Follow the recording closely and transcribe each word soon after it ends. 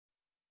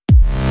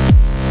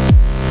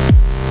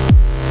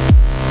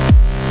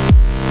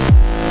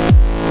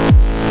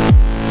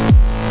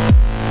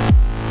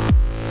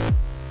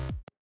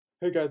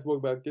Hey guys,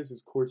 welcome back. This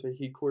is Courtside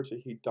Heat,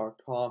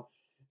 courtsideheat.com.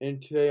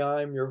 And today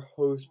I'm your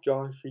host,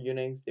 Josh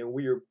Wiggins, and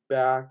we are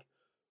back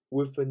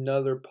with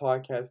another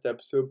podcast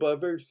episode, but a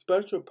very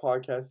special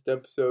podcast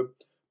episode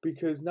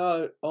because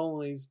not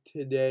only is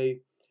today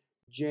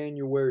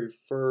January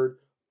 3rd,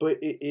 but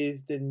it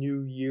is the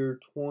new year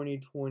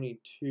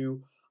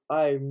 2022.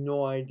 I have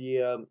no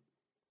idea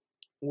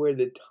where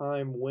the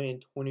time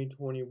went,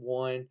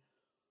 2021.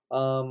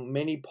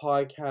 Many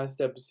podcast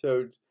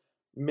episodes,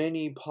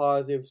 many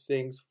positive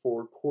things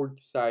for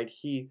Courtside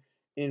Heat,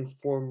 and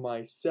for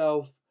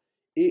myself.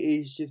 It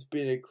has just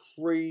been a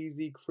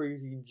crazy,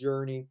 crazy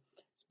journey.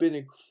 It's been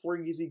a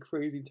crazy,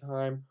 crazy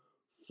time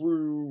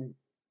through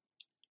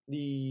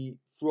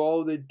through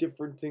all the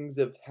different things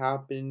that have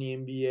happened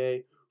in the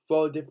NBA, for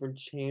all the different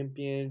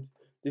champions,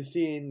 to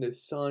seeing the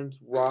Suns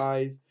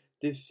rise,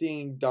 to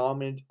seeing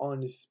dominance on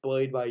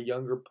display by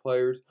younger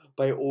players,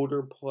 by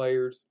older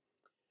players,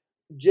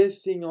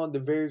 just seeing all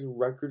the various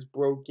records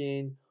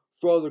broken,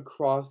 for all the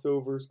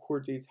crossovers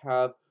court dates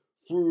have,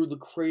 through the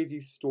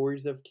crazy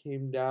stories that have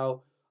came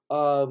out,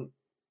 um,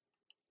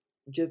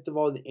 just of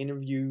all the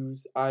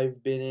interviews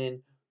I've been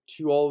in,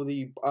 to all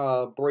the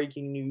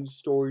breaking news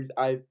stories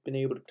I've been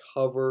able to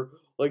cover,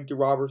 like the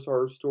Robert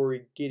Sarver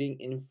story, getting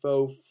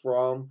info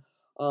from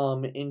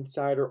an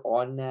insider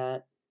on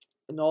that,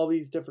 and all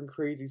these different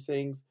crazy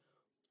things,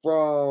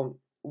 from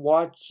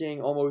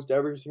watching almost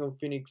every single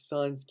Phoenix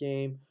Suns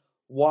game,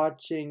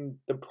 watching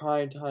the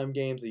primetime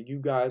games that you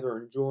guys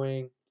are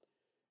enjoying,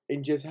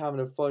 and just having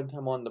a fun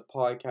time on the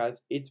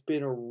podcast. It's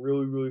been a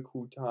really, really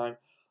cool time.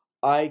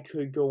 I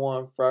could go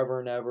on forever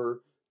and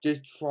ever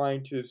just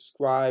trying to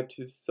describe,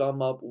 to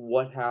sum up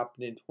what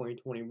happened in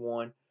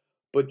 2021.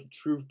 But the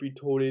truth be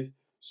told is,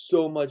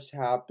 so much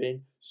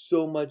happened,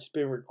 so much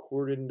been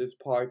recorded in this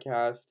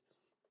podcast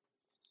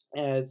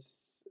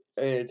as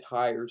an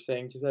entire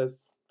thing, just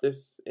as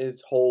this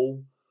is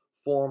whole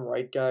form,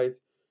 right,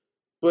 guys?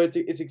 But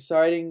it's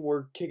exciting.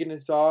 We're kicking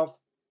this off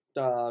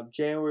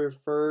January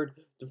 3rd,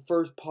 the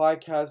first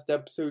podcast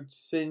episode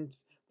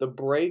since the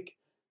break,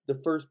 the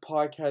first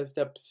podcast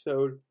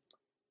episode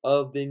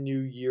of the new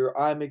year.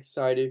 I'm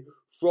excited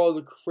for all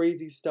the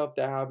crazy stuff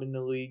that happened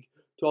in the league,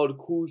 to all the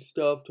cool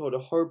stuff, to all the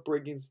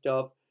heartbreaking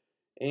stuff,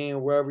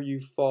 and wherever you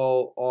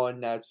fall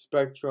on that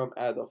spectrum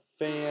as a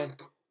fan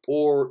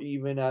or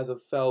even as a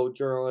fellow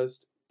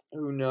journalist,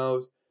 who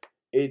knows?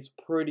 It's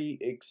pretty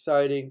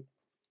exciting,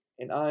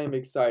 and I am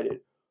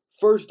excited.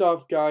 First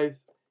off,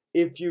 guys,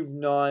 if you've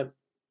not,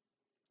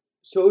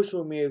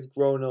 social media has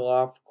grown a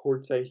lot for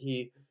Courtside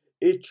Heat.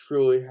 It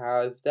truly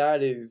has.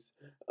 That is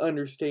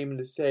understatement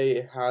to say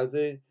it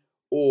hasn't,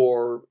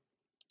 or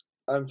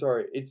I'm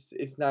sorry,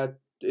 it's not.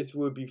 This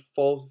would be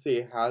false to say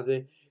it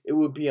hasn't. It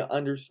would be an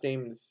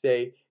understatement to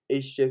say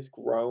it's just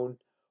grown.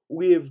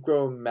 We have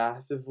grown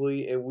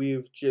massively, and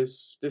we've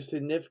just, the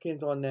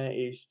significance on that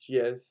is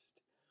just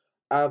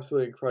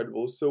absolutely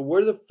incredible. So,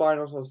 where the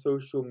finals on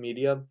social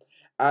media,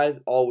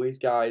 as always,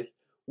 guys,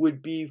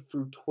 would be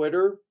through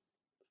Twitter,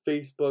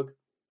 Facebook,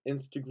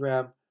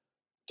 Instagram,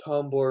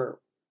 Tumblr,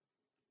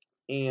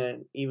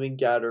 and even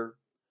Getter.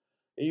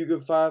 And you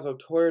can find us on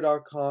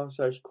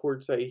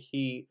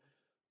twitter.com/courtsideheat,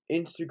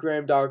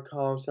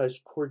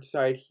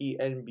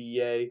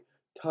 Instagram.com/courtsideheatNBA,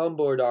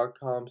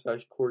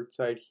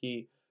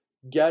 Tumblr.com/courtsideheat,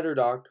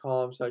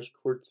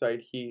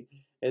 Getter.com/courtsideheat,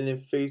 and then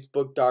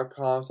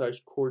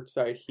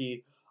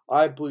Facebook.com/courtsideheat.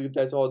 I believe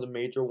that's all the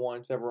major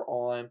ones that we're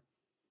on.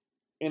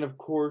 And of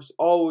course,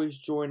 always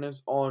join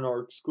us on our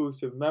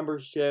exclusive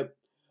membership.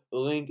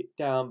 Link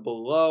down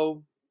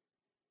below.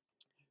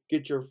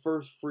 Get your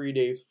first 3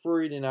 days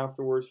free, and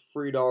afterwards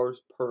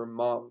 $3 per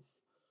month.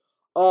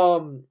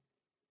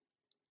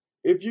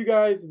 If you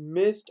guys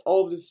missed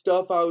all of the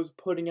stuff I was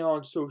putting out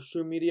on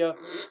social media,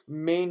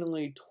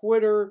 mainly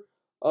Twitter,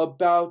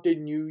 about the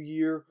new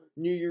year,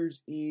 New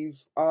Year's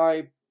Eve,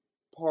 I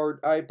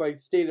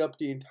stayed up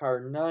the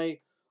entire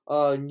night,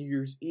 New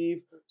Year's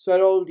Eve, so I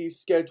had all of these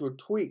scheduled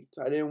tweets.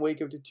 I didn't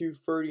wake up to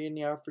 2:30 in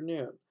the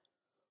afternoon,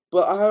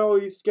 but I had all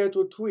these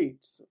scheduled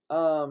tweets,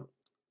 and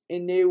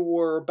they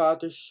were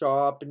about the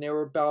shop, and they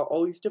were about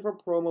all these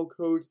different promo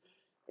codes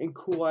and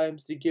cool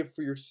items to get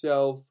for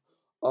yourself,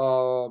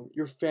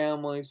 your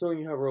family, someone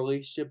you have a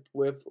relationship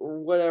with, or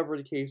whatever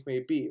the case may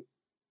be.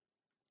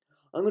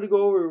 I'm going to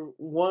go over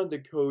one of the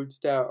codes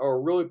that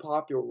are really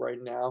popular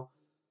right now,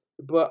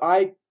 but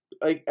like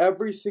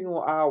every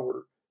single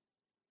hour,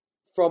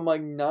 from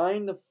like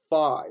 9 to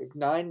 5,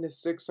 9 to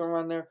 6,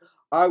 around there,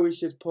 I was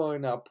just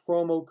putting out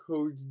promo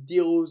codes,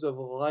 deals of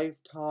a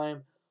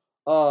lifetime,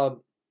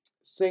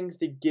 things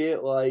to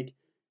get, like,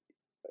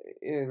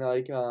 in,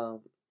 like,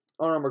 on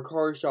our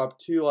car shop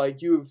too, like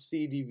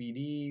UFC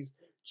DVDs,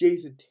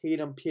 Jason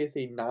Tatum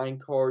PSA 9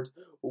 cards,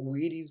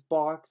 Wheaties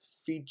box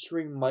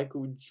featuring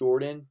Michael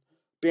Jordan,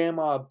 Bam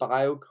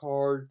Bio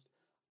cards,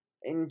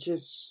 and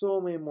just so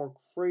many more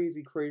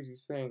crazy, crazy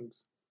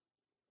things.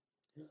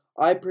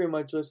 I pretty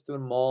much listed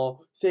them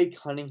all. Say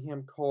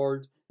Cunningham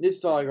cards. This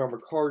is like our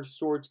card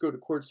store. Let's go to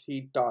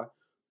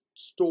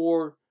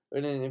courtsheat.store.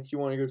 And then if you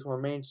want to go to our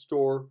main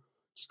store,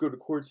 Just go to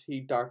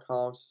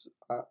courtsheat.com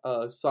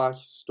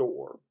slash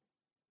store.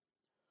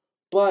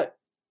 But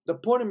the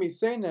point of me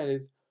saying that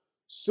is,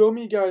 so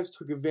many guys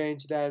took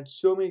advantage of that, and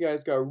so many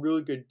guys got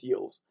really good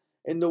deals.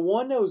 And the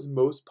one that was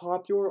most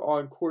popular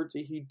on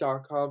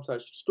courtsheat.com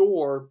slash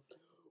store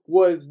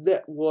was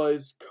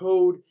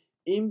code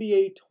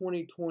NBA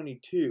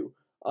 2022.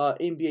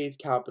 NBA is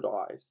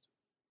capitalized.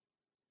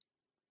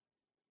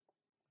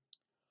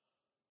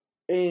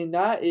 And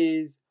that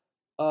is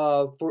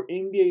for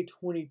NBA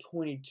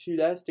 2022.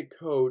 That's the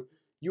code.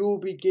 You will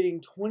be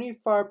getting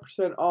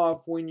 25%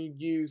 off when you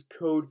use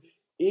code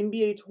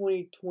NBA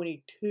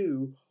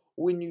 2022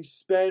 when you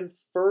spend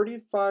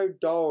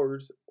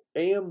 $35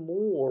 and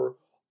more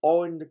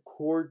on the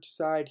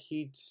Courtside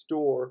Heat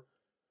store.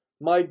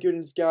 My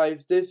goodness,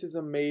 guys, this is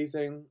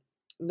amazing.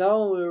 Not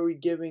only are we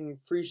giving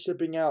free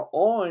shipping out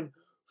on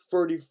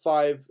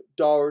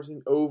 $35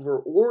 and over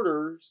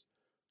orders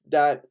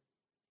that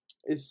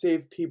is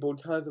save people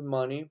tons of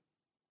money,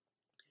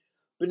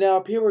 but now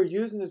people are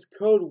using this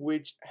code,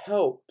 which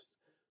helps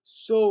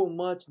so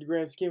much in the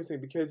grand scheme of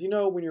things, because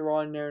when you're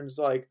on there and it's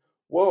like,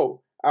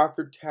 whoa,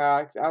 after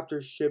tax,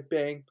 after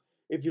shipping,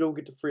 if you don't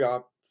get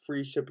the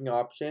free shipping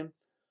option,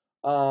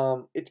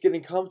 it's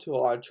getting come to a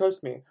lot. And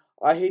trust me,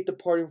 I hate the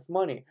parting with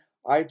money.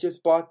 I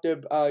just bought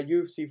the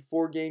UFC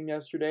 4 game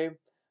yesterday. I'm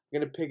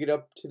gonna pick it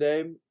up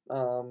today.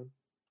 As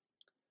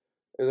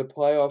a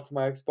playoff for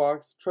my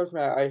Xbox. Trust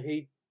me, I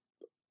hate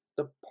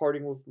the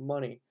parting with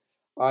money.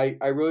 I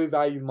really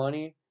value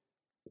money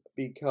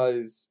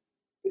because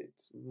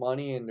it's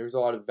money and there's a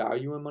lot of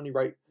value in money,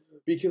 right?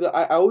 Because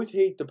I always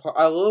hate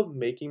I love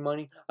making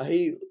money. I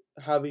hate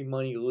having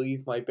money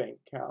leave my bank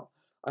account.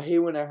 I hate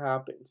when that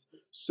happens.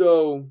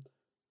 So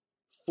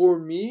for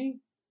me,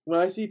 when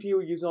I see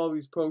people using all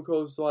these promo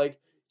codes, like,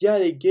 yeah,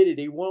 they get it.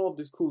 They want all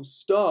this cool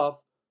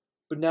stuff,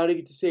 but now they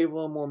get to save a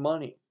little more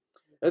money.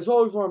 That's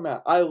always where I'm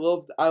at. I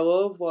love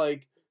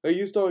like, I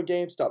used to on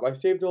GameStop. I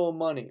saved a little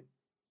money.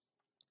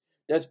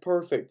 That's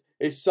perfect.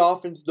 It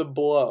softens the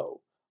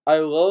blow. I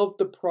love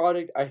the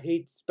product. I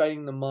hate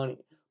spending the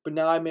money. But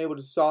now I'm able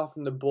to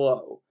soften the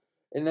blow.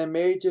 And that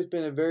may have just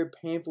been a very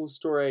painful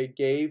story I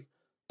gave,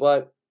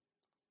 but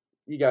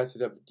you guys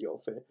would have to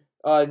deal with it.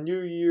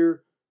 New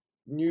year,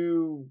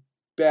 new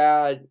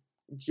bad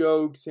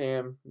jokes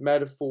and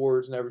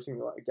metaphors and everything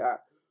like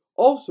that.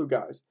 Also,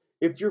 guys,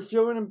 if you're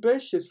feeling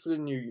ambitious for the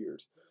New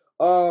Year's,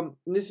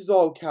 this is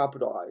all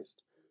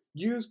capitalized.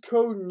 Use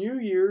code New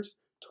Year's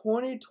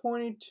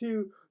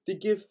 2022 to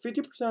get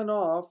 50%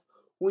 off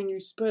when you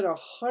spend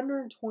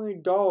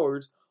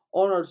 $120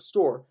 on our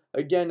store.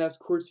 Again, that's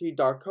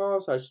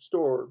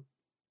courtsheat.com/store.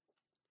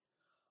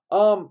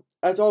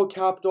 That's all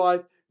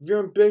capitalized. If you're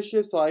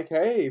ambitious, like,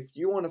 hey, if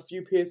you want a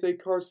few PSA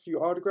cards, a few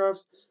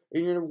autographs,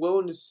 and you're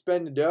willing to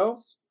spend the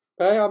dough,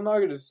 hey, I'm not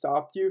going to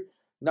stop you.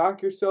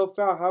 Knock yourself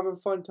out. Have a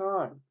fun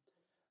time.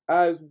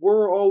 As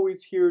we're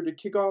always here to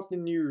kick off the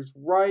New Year's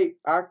right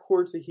at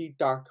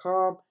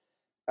courtsheat.com,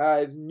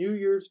 as New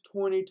Year's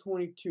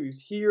 2022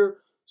 is here,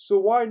 so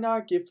why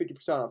not get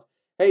 50% off?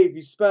 Hey, if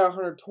you spend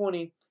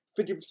 $120,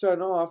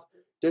 50% off,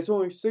 that's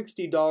only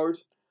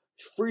 $60.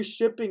 Free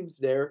shipping's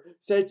there,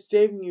 so it's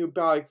saving you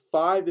about like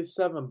 $5 to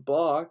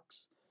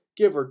 $7,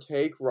 give or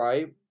take,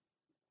 right?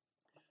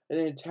 And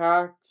then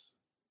tax,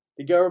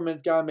 the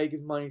government's gotta make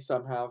its money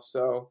somehow,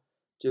 so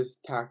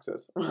just tax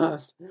us,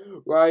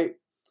 right?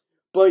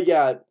 But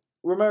yeah,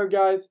 remember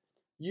guys,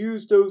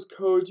 use those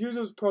codes, use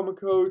those promo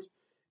codes.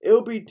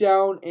 It'll be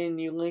down in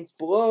the links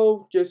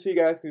below, just so you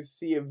guys can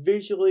see it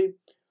visually.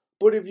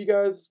 But if you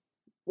guys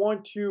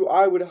want to,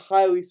 I would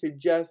highly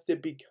suggest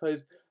it,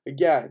 because,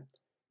 again,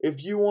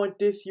 if you want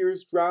this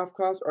year's draft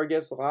class, or I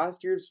guess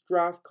last year's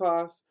draft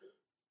class,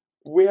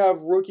 we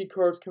have rookie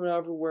cards coming out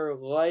everywhere,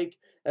 like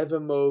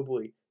Evan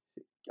Mobley,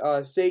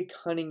 Say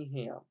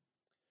Cunningham,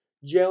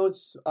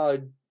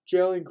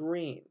 Jalen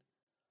Green,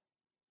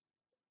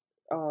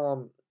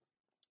 the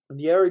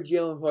other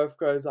Jalen, who I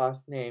forgot his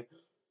last name,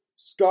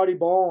 Scotty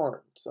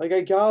Barnes. Like,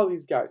 I got all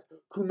these guys.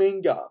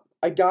 Kuminga.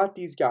 I got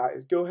these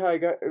guys. Go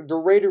ahead.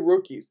 They're rated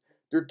rookies.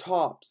 They're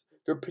tops.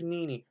 They're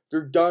Panini.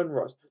 They're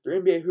Dunruss.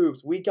 They're NBA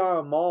Hoops. We got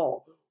them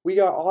all. We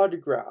got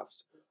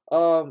autographs.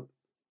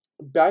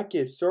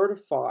 Beckett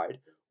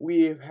certified.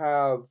 We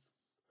have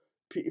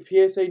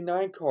PSA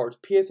 9 cards.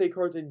 PSA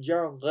cards in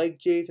general, like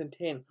Jason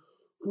Tatum,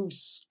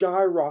 who's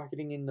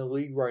skyrocketing in the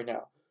league right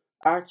now.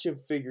 Action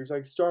figures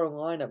like starting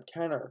lineup,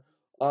 Kenner,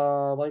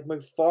 like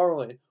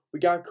McFarlane. We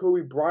got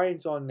Kobe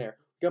Bryant's on there.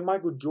 We got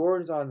Michael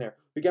Jordan's on there.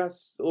 We got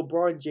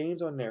LeBron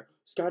James on there.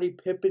 Scottie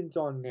Pippen's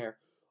on there.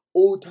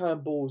 Old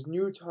time Bulls,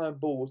 new time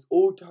Bulls,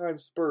 old time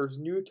Spurs,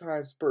 new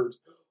time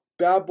Spurs.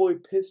 Bad boy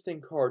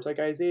Piston cards like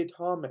Isaiah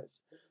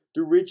Thomas,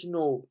 the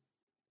original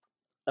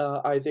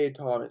Isaiah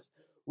Thomas.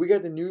 We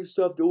got the new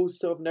stuff, the old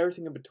stuff, and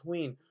everything in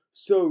between.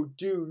 So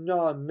do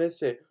not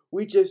miss it.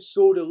 We just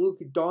sold a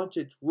Luka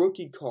Doncic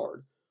rookie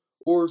card,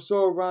 or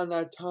so around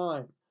that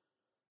time.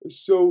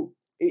 So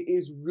it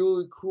is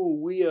really cool.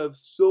 We have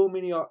so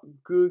many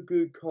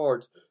good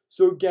cards.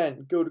 So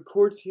again, go to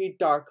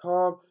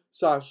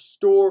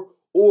courtsheat.com/store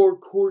or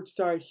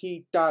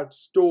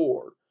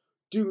courtsideheat.store.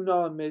 Do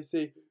not miss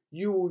it.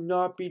 You will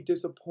not be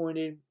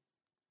disappointed.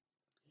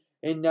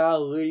 And now,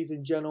 ladies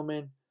and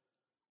gentlemen,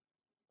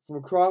 from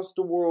across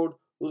the world,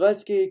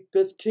 let's kick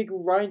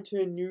right into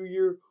the new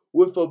year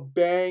with a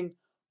bang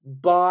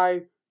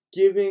by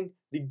giving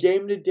the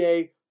game of the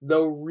day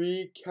the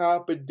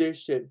recap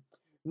edition.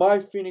 My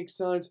Phoenix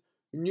Suns,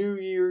 new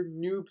year,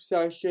 new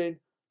session,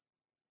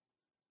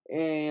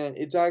 and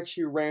it's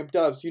actually ramped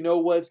up. So you know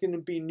what? It's going to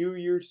be New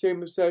Year,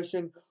 same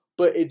session,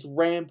 but it's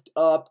ramped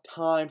up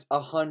times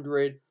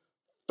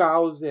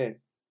 100,000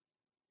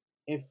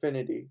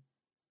 infinity.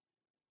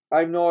 I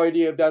have no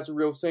idea if that's a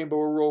real thing, but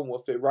we're rolling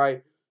with it,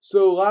 right?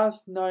 So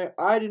last night,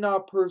 I did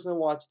not personally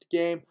watch the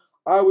game.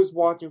 I was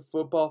watching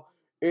football,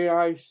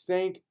 and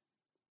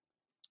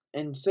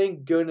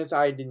thank goodness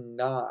I did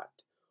not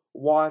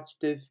watch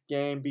this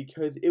game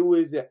because it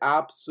was an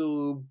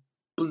absolute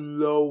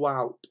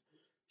blowout.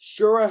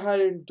 Sure, I had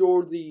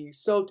endured the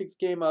Celtics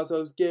game as I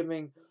was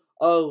giving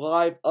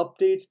live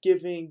updates,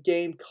 giving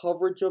game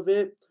coverage of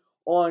it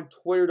on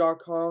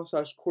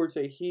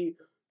twitter.com/courtsideheat.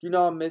 Do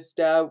not miss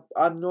that.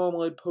 I'm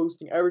normally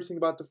posting everything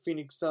about the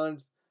Phoenix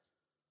Suns,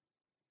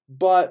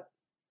 but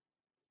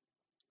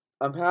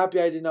I'm happy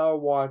I did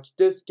not watch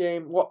this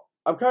game. Well,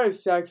 I'm kind of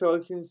sad because I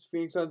like seeing the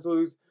Phoenix Suns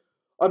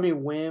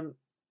win.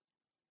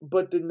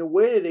 But the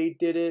way that they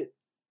did it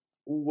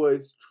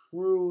was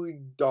truly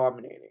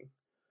dominating.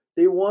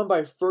 They won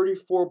by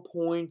 34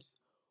 points,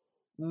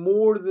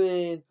 more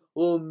than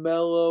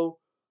LaMelo,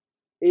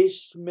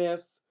 Ish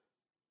Smith,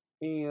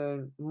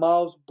 and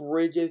Miles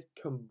Bridges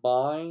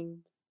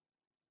combined.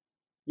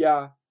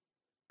 Yeah,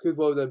 because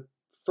what was it?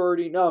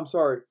 30? No, I'm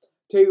sorry.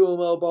 Take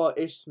LaMelo Ball,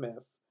 Ish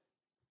Smith.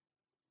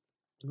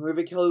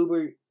 With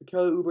Kelly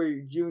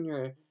Oubre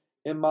Jr.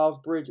 and Miles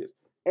Bridges.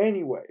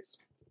 Anyways,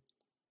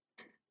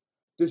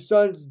 the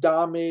Suns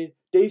dominated.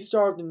 They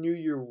started the new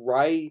year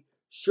right.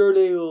 Sure,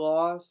 they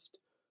lost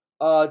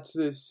to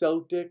the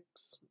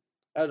Celtics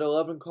at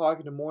 11 o'clock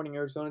in the morning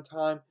Arizona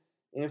time.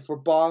 And for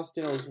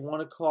Boston, it was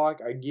 1 o'clock.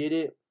 I get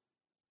it.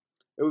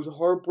 It was a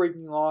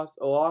heartbreaking loss.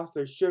 A loss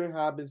that shouldn't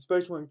happen,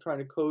 especially when you're trying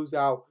to close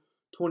out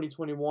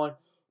 2021.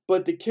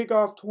 But to kick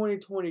off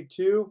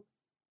 2022,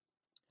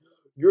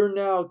 you're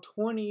now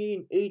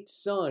 28-8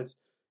 Suns.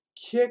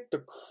 Kick the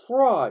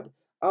crud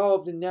out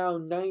of the now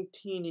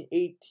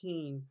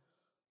 19-18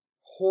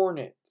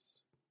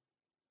 Hornets.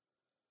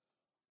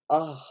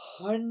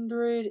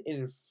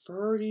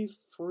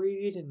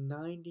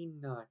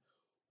 133-99.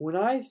 When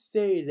I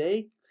say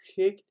they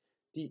kicked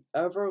the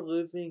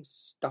ever-living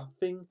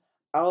stuffing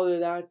out of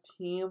that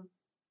team,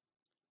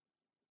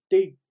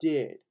 they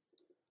did.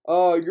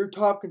 Your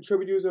top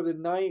contributors of the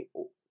night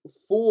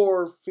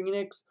for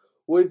Phoenix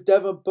was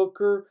Devin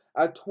Booker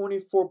at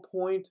 24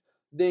 points,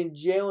 then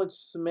Jalen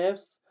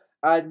Smith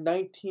at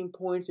 19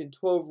 points and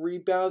 12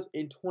 rebounds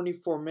in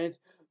 24 minutes,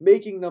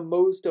 making the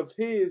most of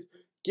his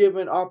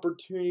given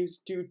opportunities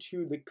due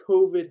to the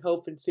COVID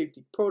health and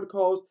safety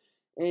protocols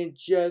and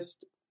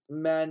just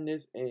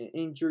madness and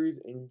injuries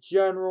in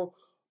general.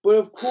 But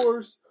of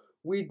course,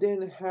 we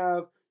didn't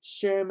have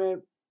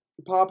Shamet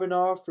popping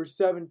off for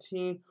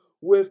 17,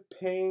 with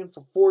Payne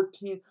for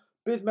 14.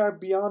 Bismack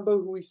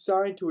Biyombo, who we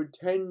signed to a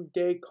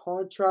 10-day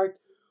contract,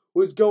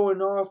 was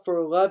going off for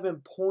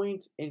 11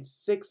 points and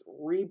 6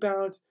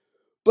 rebounds.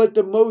 But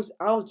the most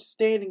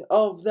outstanding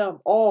of them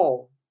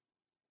all,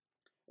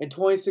 in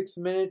 26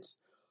 minutes,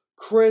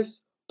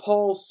 Chris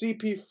Paul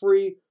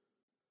CP3,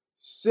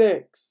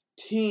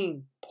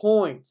 16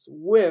 points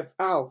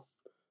without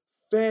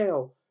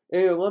fail.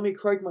 And let me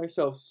correct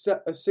myself,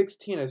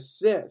 16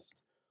 assists.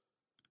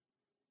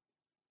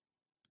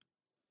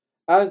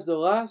 As the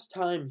last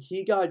time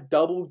he got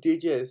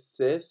double-digit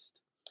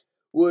assists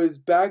was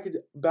back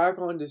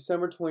on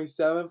December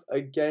 27th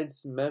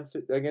against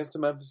the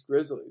Memphis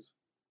Grizzlies.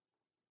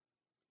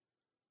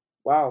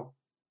 Wow.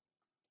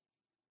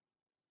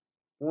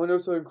 You want to know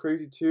something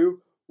crazy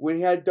too? When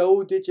he had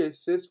double-digit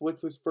assists,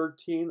 which was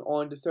 13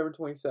 on December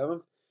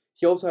 27th,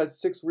 he also had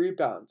 6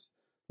 rebounds.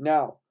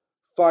 Now,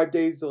 5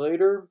 days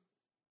later,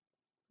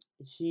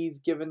 he's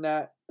given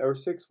that, or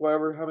 6,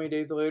 whatever, how many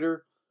days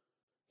later,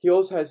 he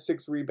also has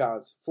 6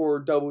 rebounds for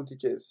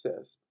double-digit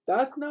assists.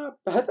 That's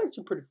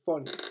actually pretty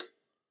funny.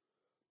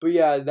 But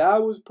yeah,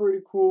 that was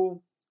pretty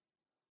cool.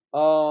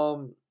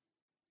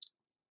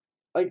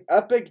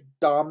 Epic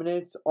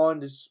dominance on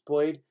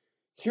display.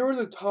 Here are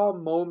the top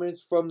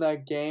moments from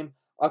that game.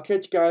 I'll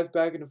catch you guys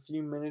back in a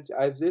few minutes,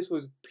 as this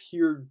was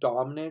pure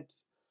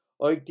dominance.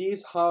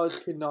 These highlights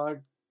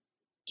cannot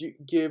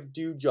give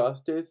due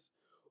justice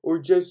or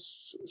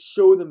just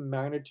show the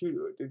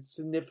magnitude, the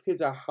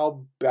significance of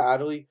how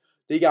badly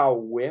they got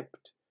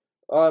whipped.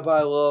 But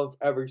I love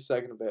every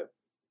second of it.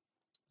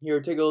 Here,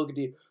 take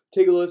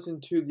a listen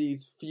to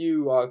these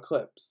few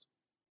clips.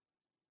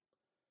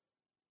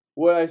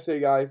 What did I say,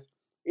 guys?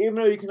 Even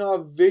though you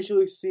cannot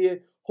visually see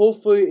it,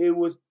 hopefully it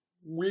was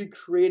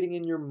recreating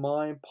in your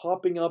mind,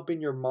 popping up in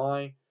your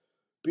mind,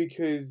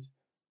 because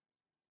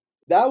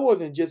that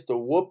wasn't just a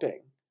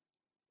whooping.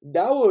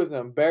 That was an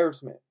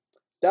embarrassment.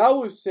 that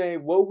was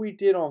saying what we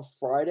did on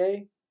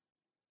Friday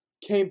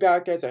came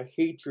back as a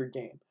hatred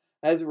game,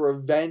 as a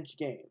revenge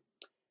game.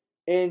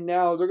 And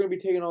now they're going to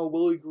be taking on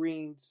Willie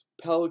Green's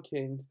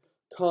Pelicans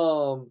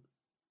come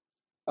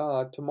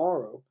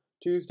tomorrow,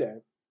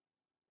 Tuesday,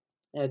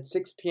 at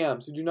 6 p.m.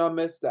 So do not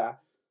miss that.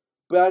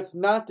 But that's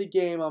not the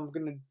game I'm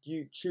going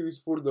to choose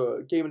for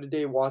the Game of the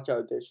Day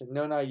Watchout Edition.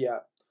 No, not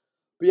yet.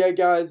 But yeah,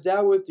 guys,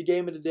 that was the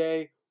Game of the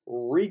Day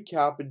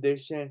Recap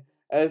Edition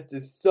as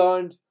the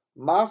Suns,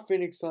 my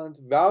Phoenix Suns,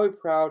 Valley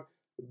Proud,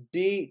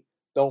 beat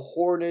the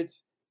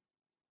Hornets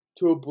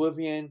to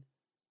oblivion.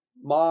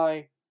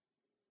 My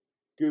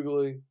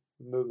googly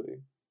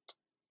moogly.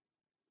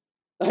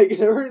 Like,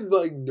 there is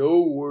like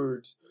no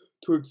words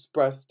to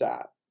express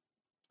that.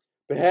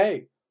 But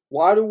hey,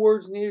 why do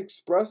words need to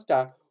express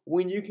that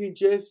when you can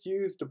just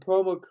use the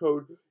promo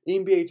code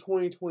NBA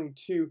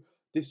 2022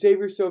 to save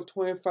yourself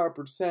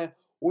 25%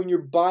 when you're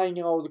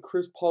buying all the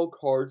Chris Paul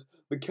cards,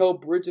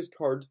 Mikal Bridges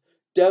cards,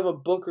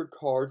 Devin Booker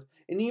cards,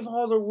 and even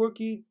all the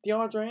rookie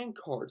DeAndre Ayton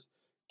cards?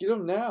 Get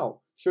them now.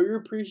 Show your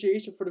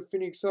appreciation for the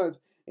Phoenix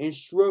Suns and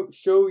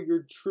show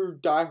your true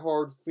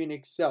diehard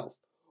Phoenix self.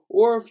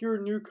 Or if you're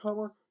a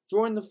newcomer,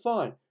 join the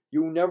fun.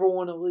 You'll never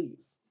want to leave.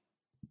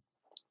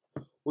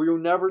 Or you'll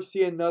never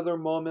see another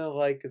moment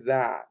like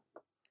that.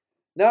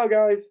 Now,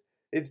 guys,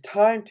 it's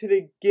time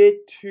to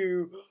get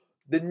to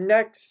the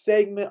next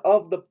segment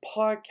of the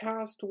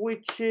podcast,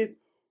 which is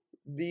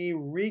the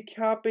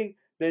recapping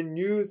the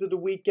news of the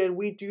weekend.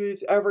 We do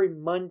this every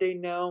Monday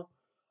now.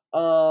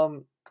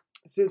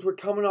 Since we're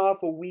coming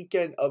off a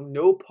weekend of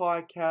no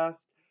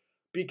podcast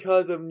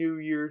because of New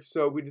Year's,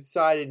 so we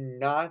decided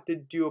not to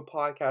do a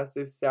podcast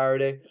this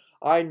Saturday.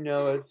 I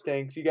know it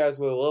stinks. You guys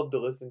would love to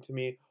listen to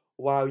me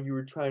while you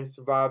were trying to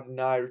survive the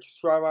night or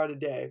just survive the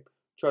day.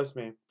 Trust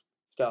me,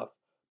 stuff.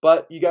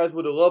 But you guys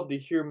would have loved to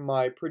hear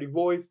my pretty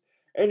voice.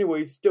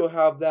 Anyways, still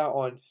have that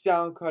on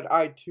SoundCloud,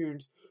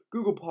 iTunes,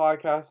 Google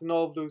Podcasts, and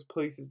all of those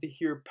places to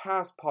hear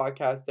past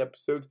podcast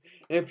episodes.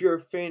 And if you're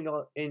a fan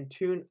of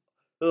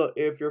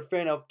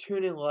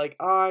TuneIn like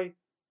I,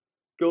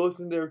 go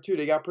listen there too.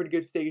 They got pretty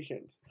good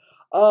stations.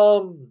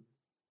 So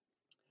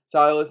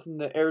I listen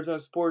to Arizona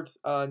Sports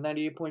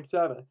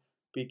 98.7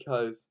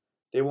 because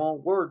they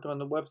won't work on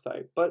the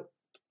website. But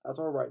that's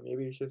alright.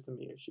 Maybe it's just a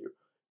me issue.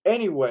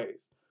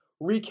 Anyways,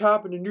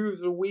 recapping the news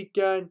of the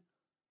weekend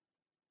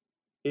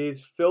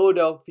is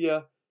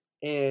Philadelphia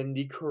and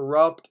the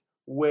corrupt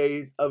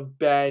ways of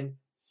Ben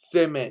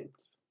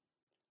Simmons.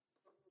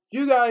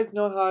 You guys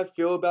know how I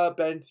feel about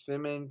Ben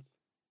Simmons.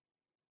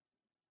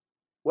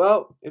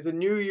 Well, it's a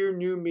new year,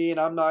 new me, and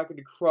I'm not going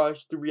to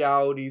crush the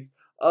realities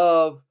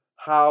of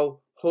how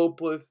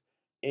hopeless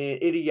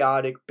and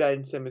idiotic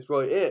Ben Simmons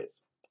really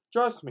is.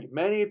 Trust me,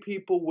 many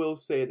people will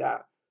say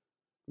that.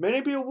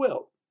 Many people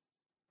will.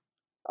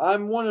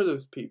 I'm one of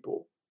those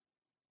people.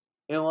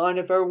 In line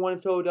of everyone in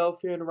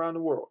Philadelphia and around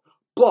the world.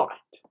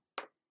 But,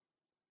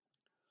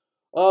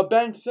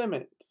 Ben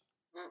Simmons.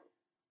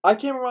 I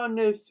came around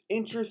this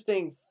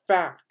interesting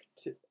fact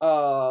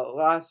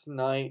last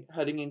night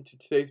heading into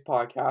today's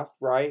podcast,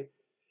 right?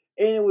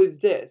 And it was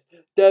this,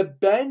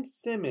 that Ben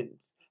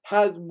Simmons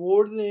has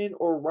more than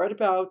or right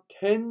about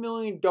 $10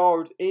 million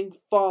in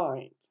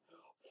fines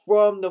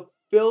from the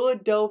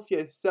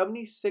Philadelphia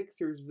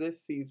 76ers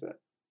this season.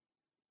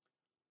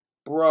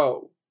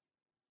 Bro,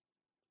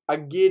 I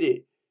get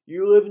it.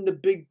 You live in the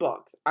big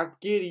bucks. I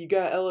get it. You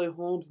got LA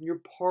homes and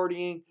you're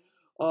partying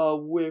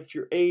with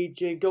your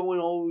agent, going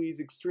to all these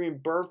extreme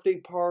birthday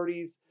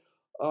parties,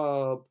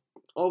 all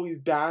these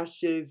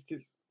bashes,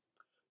 just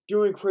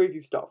doing crazy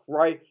stuff,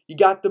 right? You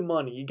got the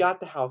money, you got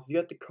the house, you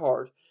got the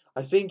cars.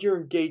 I think you're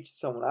engaged to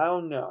someone. I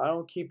don't know. I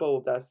don't keep up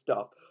with that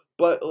stuff.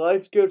 But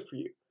life's good for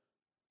you.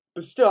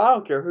 But still, I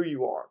don't care who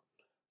you are.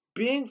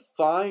 Being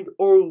fined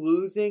or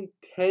losing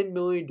 $10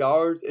 million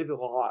is a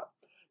lot.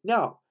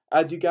 Now,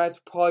 as you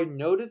guys probably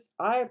noticed,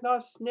 I have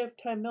not sniffed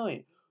 10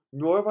 million,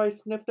 nor have I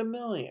sniffed a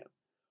million.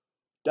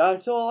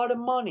 That's a lot of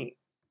money.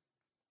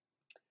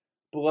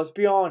 But let's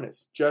be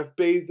honest, Jeff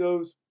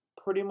Bezos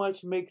pretty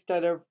much makes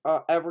that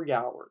every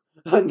hour.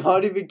 I'm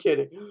not even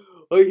kidding.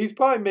 Like, he's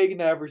probably making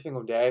that every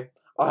single day.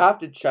 I'll have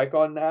to check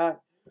on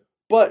that.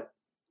 But,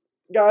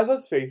 guys,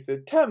 let's face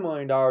it, $10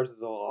 million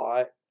is a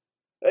lot.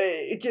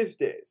 It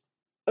just is.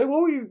 Like,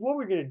 what were you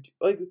gonna do?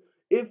 Like,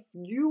 if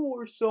you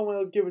were someone that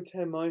was given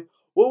 $10 million,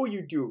 what would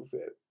you do with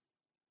it?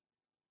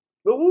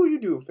 But what would you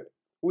do with it?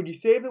 Would you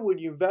save it?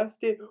 Would you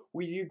invest it?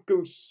 Would you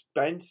go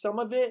spend some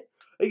of it?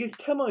 Like, it's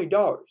 $10 million.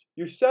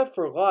 You're set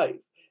for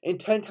life. And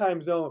 10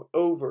 times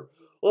over.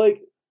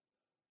 Like,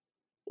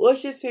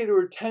 let's just say there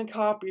were 10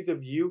 copies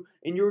of you,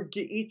 and you were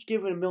each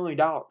given $1 million.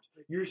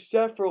 You're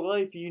set for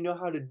life, and you know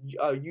how to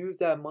use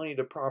that money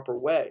the proper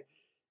way.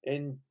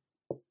 And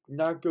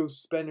not go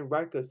spending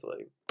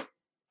recklessly.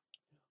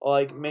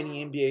 Like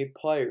many NBA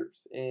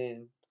players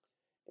in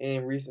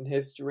recent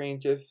history and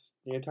just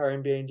the entire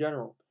NBA in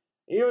general.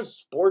 Even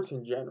sports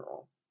in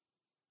general.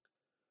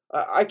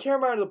 I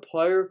can't remember the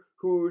player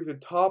who was a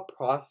top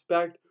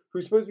prospect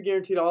who's supposed to be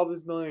guaranteed all of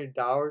his $1 million.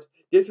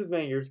 This was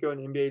many years ago in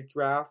the NBA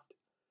draft.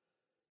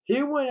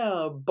 He went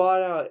out and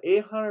bought out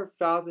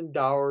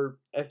 $800,000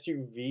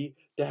 SUV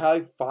that had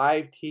like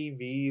 5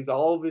 TVs,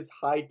 all of his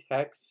high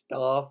tech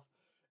stuff,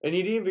 and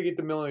he didn't even get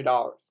the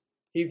 $1,000,000.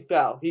 He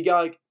fell. He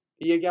got like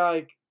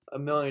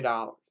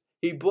 $1,000,000.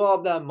 He blew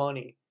up that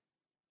money.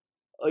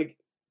 Like,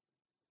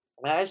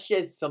 that's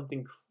just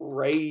something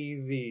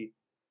crazy.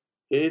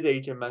 His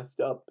agent messed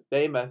up.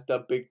 They messed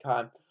up big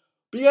time.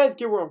 But you guys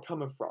get where I'm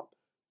coming from.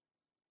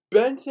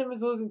 Ben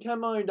Simmons losing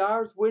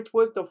 $10,000,000, which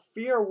was the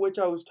fear which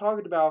I was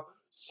talking about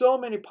so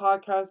many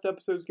podcast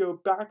episodes ago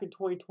back in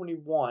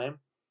 2021,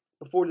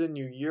 before the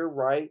new year,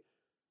 right?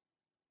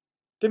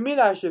 To me,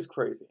 that's just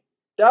crazy.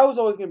 That was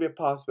always going to be a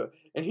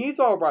possibility. And he's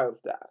alright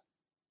with that.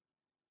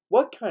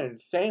 What kind of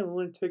insane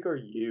lunatic are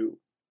you?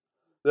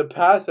 The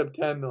pass of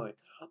 $10,000,000.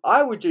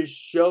 I would just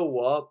show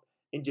up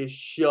and just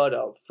shut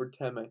up for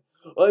 $10,000,000.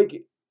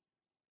 Like,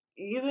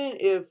 even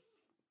if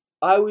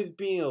I was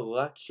being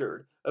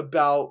lectured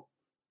about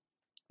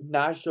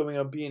not showing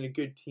up being a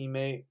good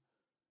teammate,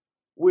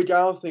 which I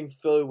don't think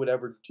Philly would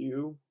ever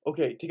do.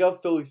 Okay, take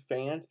out Philly's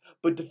fans,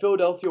 but the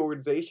Philadelphia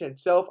organization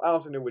itself, I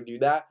don't think they would do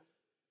that.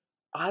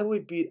 I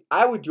would do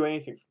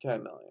anything for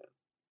 $10,000,000.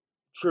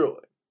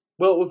 Truly.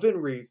 Well,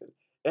 within reason.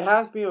 It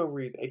has to be a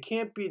reason. It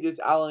can't be this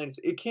outlandish.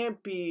 It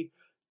can't be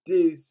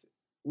this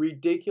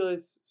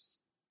ridiculous,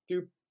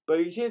 but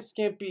it just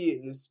can't be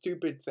this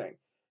stupid thing.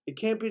 It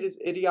can't be this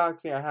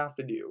idiotic thing I have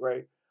to do,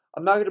 right?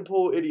 I'm not gonna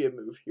pull an idiot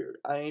move here.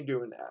 I ain't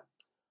doing that.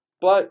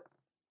 But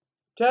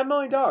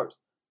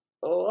 $10,000,000,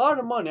 a lot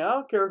of money. I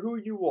don't care who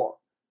you are.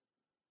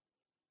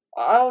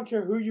 I don't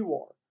care who you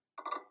are.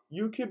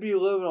 You could be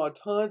living on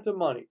tons of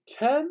money.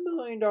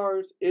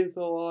 $10,000,000 is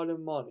a lot of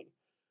money,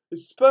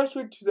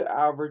 especially to the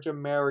average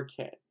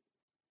American.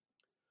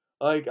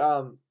 Like,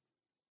 I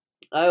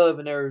live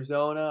in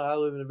Arizona. I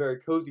live in a very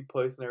cozy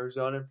place in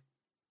Arizona.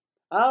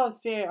 I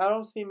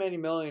don't see many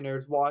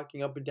millionaires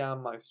walking up and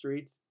down my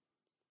streets.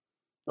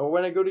 Or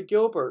when I go to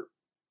Gilbert,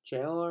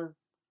 Chandler,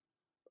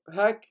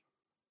 heck,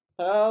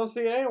 I don't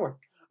see it anywhere.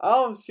 I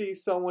don't see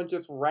someone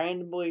just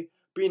randomly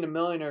being a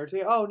millionaire and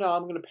saying, "Oh no,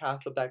 I'm gonna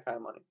pass up that kind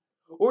of money,"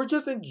 or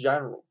just in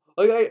general.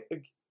 Like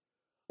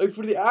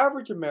for the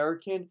average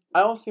American,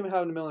 I don't see him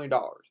having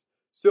 $1,000,000.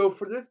 So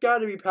for this guy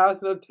to be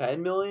passing up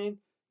 $10,000,000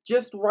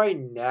 just right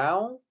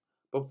now,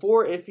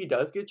 before if he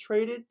does get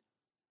traded,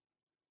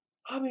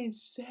 I'm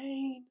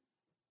insane.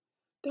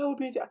 That would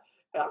be insane.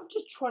 I'm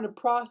just trying to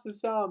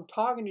process out. I'm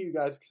talking to you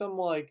guys because I'm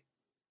like,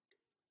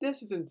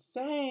 this is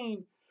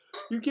insane.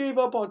 You gave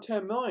up on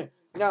 $10,000,000.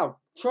 Now,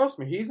 trust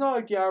me, he's not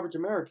like the average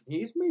American.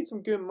 He's made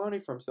some good money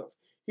for himself.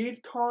 He's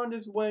conned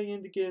his way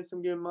into getting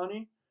some good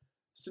money.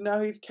 So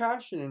now he's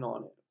cashing in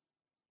on it.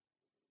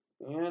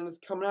 And it's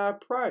coming out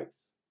of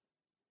price.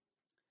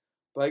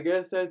 But I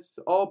guess that's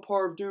all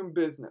part of doing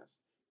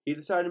business. He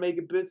decided to make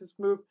a business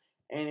move,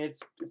 and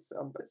it's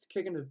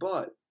kicking his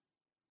butt.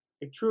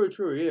 It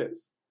truly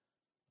is.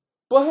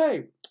 But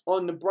hey,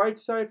 on the bright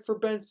side for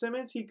Ben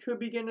Simmons, he could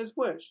be getting his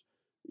wish.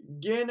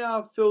 Getting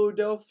out of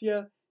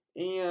Philadelphia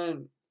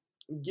and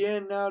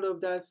getting out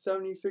of that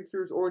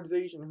 76ers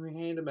organization who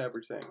handed him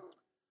everything.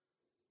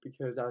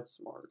 Because that's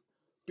smart.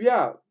 But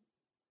yeah,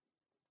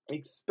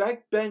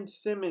 expect Ben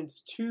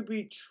Simmons to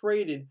be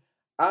traded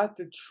at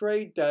the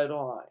trade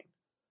deadline,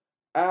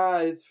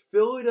 as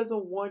Philly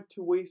doesn't want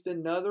to waste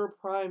another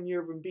prime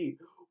year of Embiid,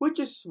 which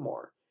is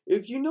smart.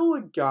 If you know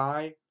a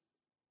guy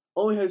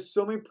only has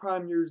so many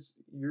prime years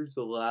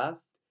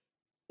left,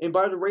 and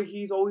by the way,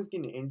 he's always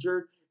getting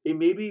injured, it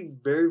may be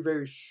very,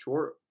 very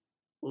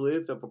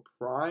short-lived of a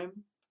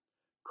prime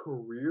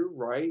career,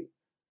 right?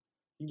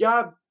 You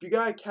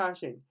gotta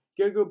cash in.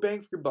 You gotta go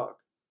bang for your buck.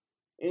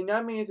 And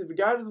that means if a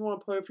guy doesn't want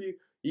to play for you,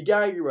 you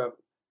gotta get rid of him.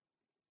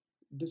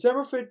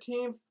 December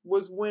 15th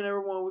was when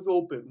everyone was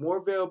open, more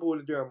available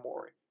to Daryl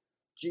Morey,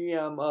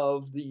 GM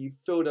of the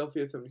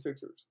Philadelphia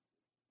 76ers.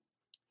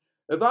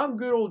 If I'm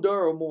good old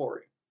Daryl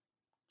Morey,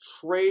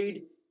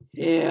 trade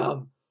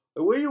him.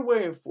 What are you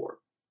waiting for?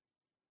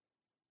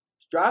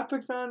 Is draft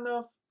picks not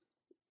enough?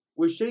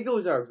 Was Shai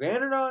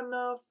Gilgeous-Alexander not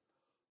enough?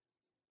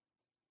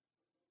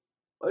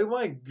 Like,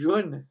 my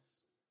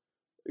goodness.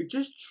 Like,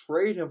 just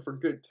trade him for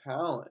good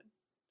talent.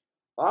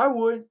 I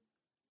would.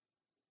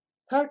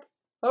 Heck,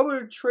 I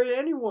would trade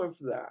anyone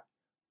for that.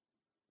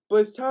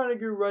 But it's time to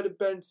get rid of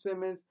Ben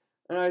Simmons,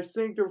 and I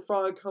think they're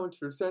finally coming to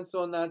their sense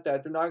on that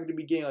they're not going to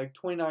be getting like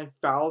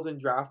 29,000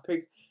 draft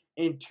picks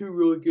and 2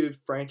 really good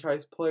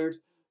franchise players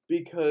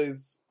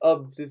because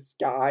of this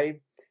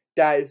guy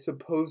that is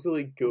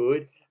supposedly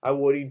good at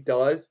what he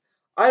does.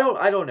 I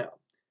don't know.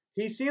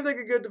 He seems like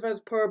a good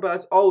defensive player, but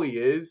that's all he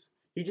is.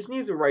 He just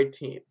needs the right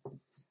team.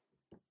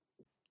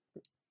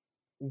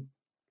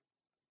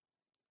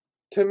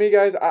 To me,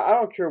 guys, I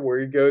don't care where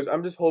he goes.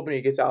 I'm just hoping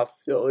he gets out of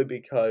Philly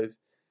because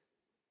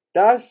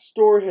that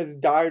story has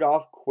died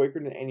off quicker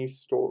than any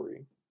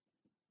story.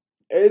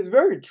 It's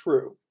very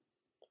true.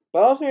 But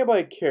I don't think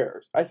anybody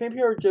cares. I think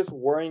people are just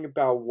worrying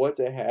about what's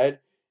ahead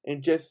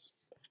and just...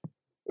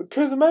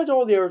 Because imagine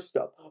all the other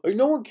stuff. Like,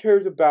 no one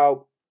cares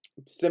about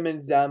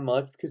Simmons that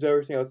much because of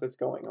everything else that's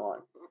going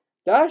on.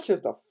 That's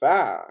just a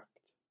fact.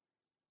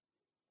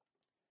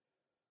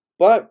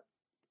 But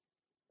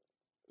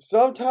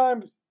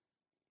sometimes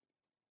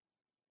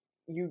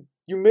you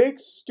make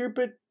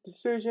stupid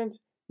decisions,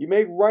 you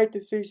make right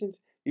decisions,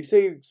 you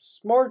say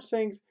smart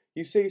things,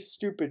 you say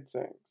stupid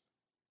things.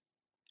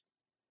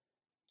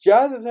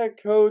 Jazz's head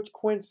coach,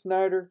 Quin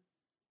Snyder,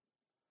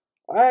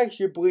 I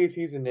actually believe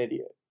he's an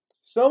idiot.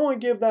 Someone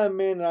give that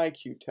man an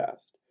IQ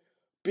test.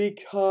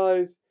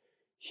 Because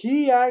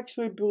he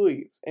actually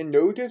believes, and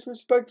no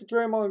disrespect to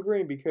Draymond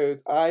Green,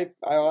 because I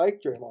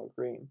like Draymond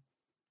Green,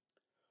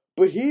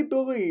 but he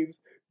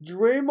believes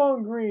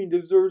Draymond Green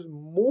deserves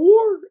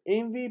more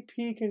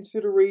MVP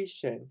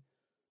consideration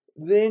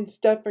than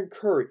Stephen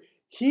Curry.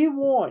 He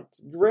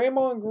wants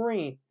Draymond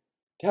Green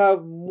to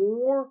have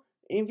more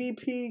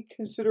MVP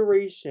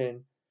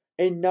consideration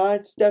and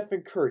not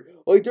Stephen Curry.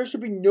 Like, there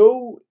should be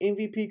no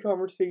MVP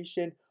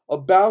conversation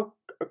about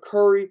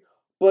Curry,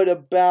 but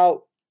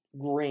about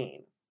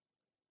Green.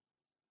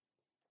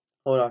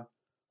 Hold on.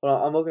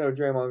 I'm looking at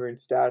Draymond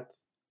Green's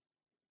stats.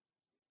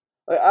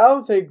 Like, I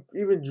don't think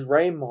even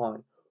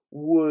Draymond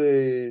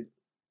would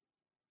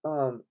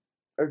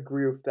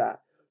agree with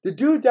that. The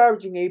dude's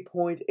averaging 8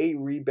 points, 8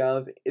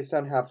 rebounds, and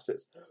 7.5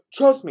 assists.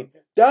 Trust me,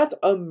 that's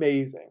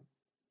amazing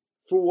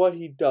for what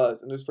he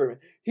does in this frame.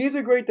 He's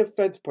a great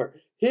defense player.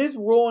 His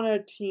role in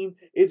that team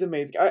is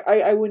amazing.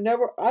 I would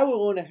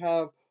want to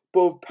have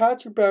both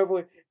Patrick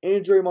Beverley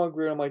and Draymond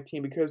Green on my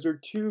team because they're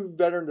two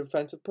veteran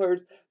defensive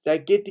players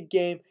that get the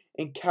game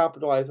and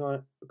capitalize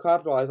on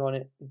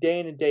it day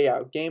in and day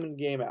out, game in and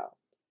game out.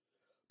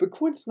 But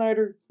Quin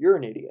Snyder, you're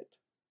an idiot.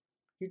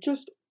 You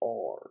just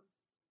are.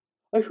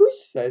 Like, who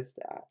says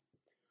that?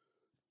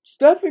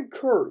 Stephen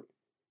Curry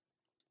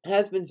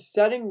has been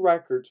setting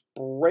records,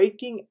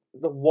 breaking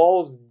the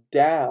walls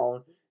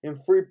down in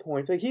 3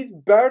 points. Like, he's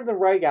better than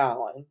Ray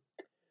Allen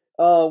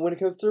when it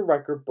comes to the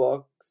record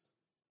books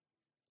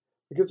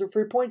because of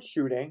 3-point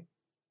shooting.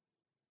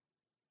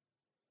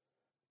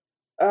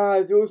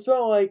 It was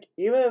something like,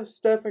 even if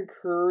Stephen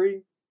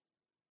Curry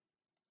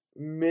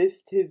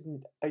missed his,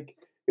 like,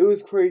 it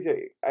was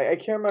crazy. I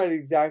can't remember the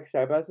exact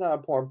stat, but that's not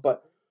important.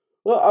 But,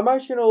 well, I'm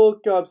actually going to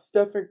look up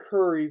Stephen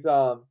Curry's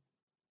stats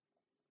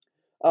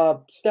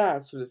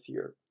for this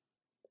year.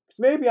 Because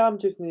maybe I'm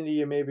just an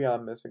idiot, maybe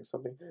I'm missing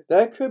something.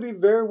 That could be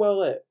very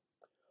well it.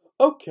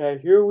 Okay,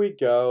 here we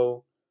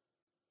go.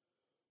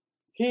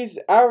 He's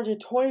averaging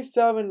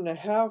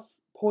 27.5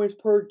 points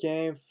per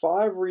game,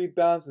 5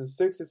 rebounds, and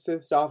 6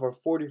 assists off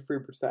of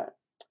 43%.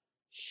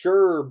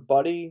 Sure,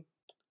 buddy.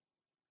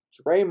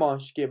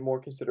 Draymond should get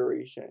more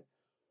consideration.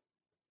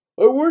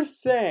 But we're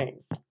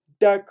saying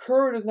that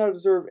Curry does not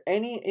deserve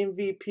any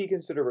MVP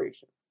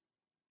consideration.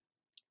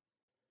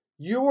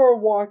 You are a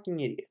walking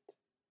idiot.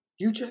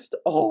 You just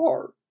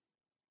are.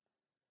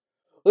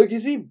 Like,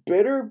 is he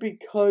bitter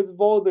because of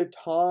all the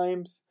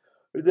times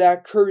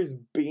that Curry's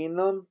beaten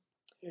him?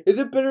 Is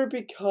it bitter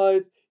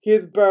because he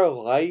has a better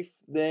life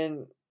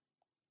than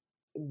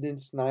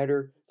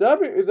Snyder? Is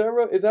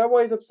that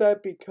why he's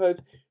upset?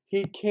 Because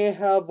he can't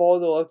have all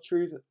the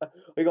luxuries,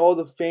 like all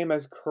the fame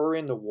as Curry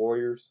and the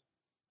Warriors?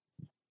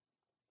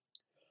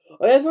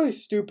 Like, that's really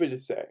stupid to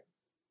say.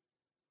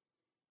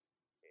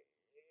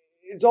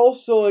 It's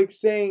also like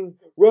saying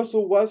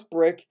Russell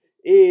Westbrook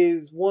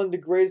is one of the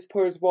greatest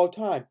players of all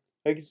time.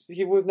 Like,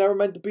 he was never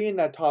meant to be in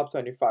that top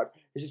 75.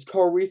 It's just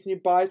called recency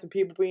bias and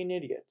people being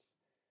idiots.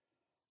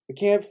 You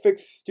can't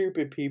fix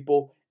stupid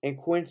people, and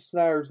Quin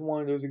Snyder is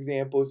one of those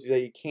examples that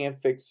you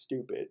can't fix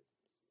stupid.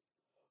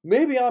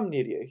 Maybe I'm an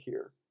idiot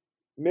here.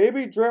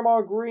 Maybe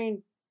Draymond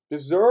Green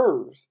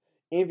deserves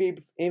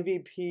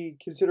MVP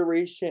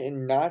consideration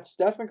and not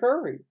Stephen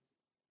Curry.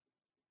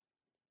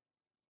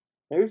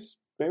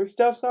 Maybe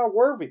Steph's not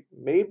worthy.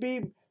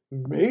 Maybe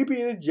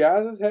the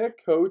Jazz's head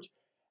coach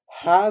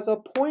has a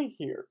point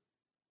here.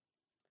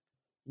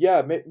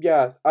 Yeah,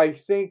 yes, I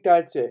think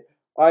that's it.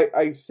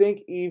 I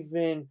think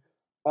even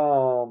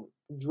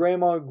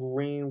Draymond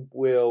Green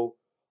will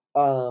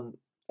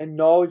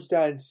acknowledge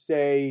that and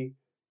say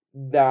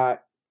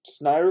that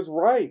Snyder's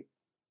right.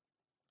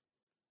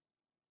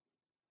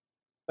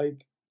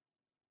 Like,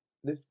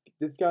 this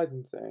guy's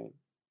insane.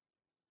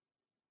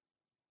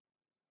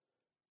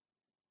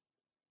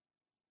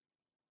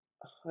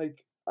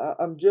 Like,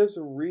 I'm just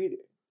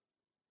reading.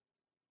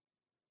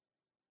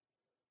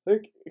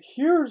 Like,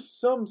 here's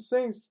some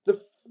things.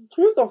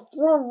 Here's the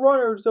front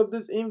runners of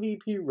this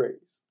MVP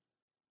race: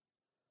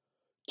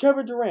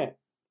 Kevin Durant,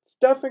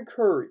 Stephen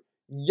Curry,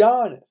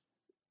 Giannis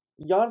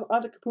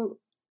Antetokounmpo.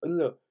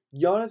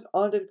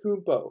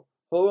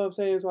 Hold on, I'm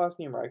saying his last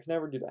name right. I can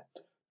never do that.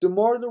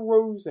 DeMar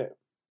DeRozan,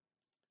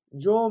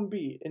 Joel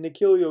Embiid, and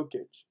Nikola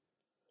Jokic.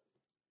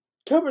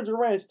 Kevin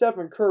Durant,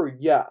 Stephen Curry,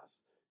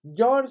 yes.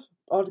 Giannis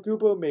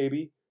Antetokounmpo,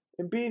 maybe.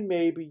 Embiid,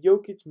 maybe.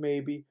 Jokic,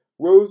 maybe.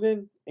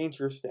 Rosen,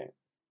 interesting.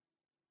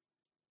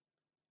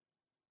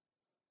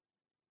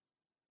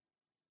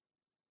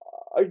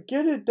 I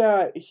get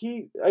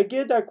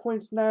that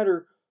Quin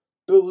Snyder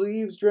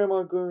believes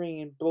Draymond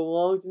Green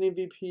belongs in the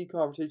MVP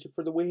conversation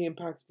for the way he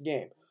impacts the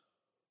game.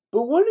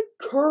 But what did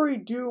Curry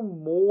do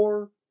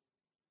more?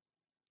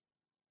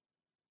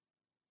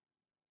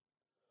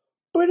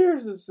 But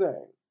here's the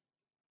thing.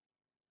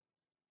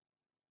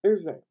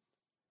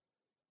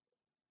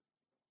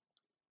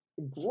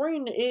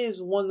 Green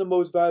is one of the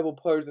most valuable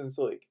players in this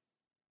league.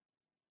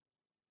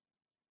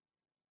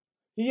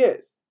 He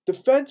is.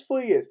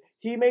 Defensively, he is.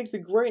 He makes a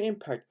great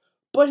impact.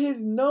 But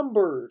his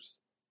numbers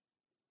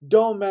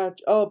don't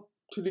match up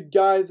to the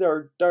guys that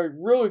are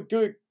really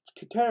good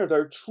contenders, that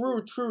are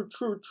true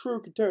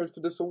contenders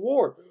for this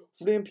award,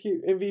 for the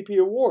MVP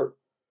award.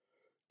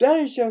 That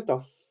is just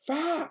a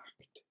fact.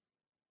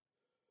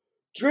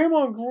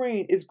 Draymond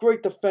Green is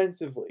great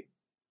defensively.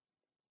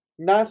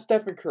 Not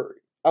Stephen Curry.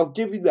 I'll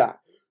give you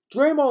that.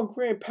 Draymond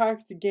Green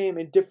impacts the game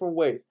in different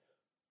ways.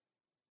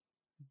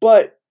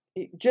 But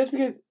just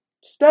because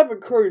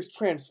Stephen Curry has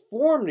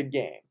transformed the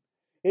game,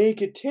 and he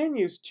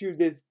continues to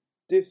this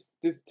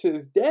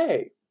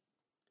day,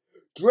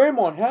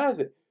 Draymond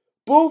hasn't.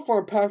 Both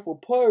are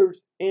impactful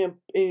players in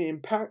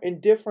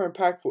different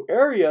impactful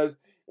areas,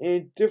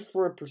 in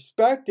different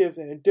perspectives,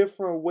 and in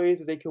different ways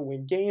that they can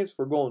win games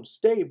for Golden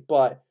State.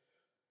 But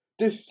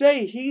to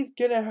say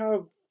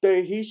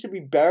that he should be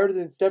better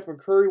than Stephen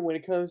Curry when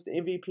it comes to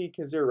MVP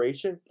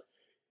consideration,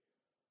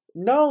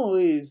 not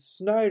only is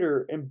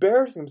Snyder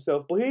embarrassing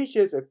himself, but he's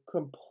just a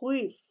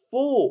complete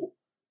fool.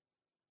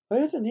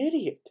 He's an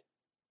idiot.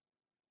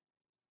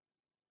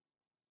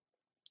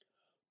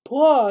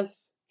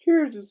 Plus,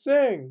 here's the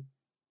thing.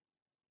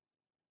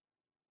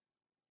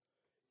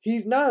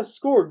 He's not a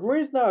scorer.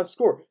 Green's not a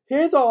scorer.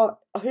 His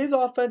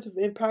offensive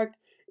impact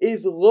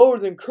is lower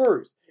than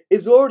Curry's.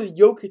 Is lower than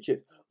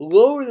Jokic's.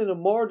 Lower than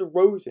DeMar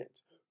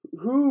DeRozan's.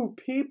 Who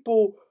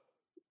people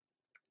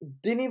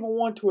didn't even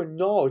want to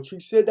acknowledge. Who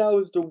said that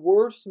was the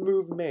worst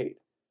move made.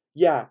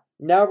 Yeah,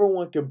 now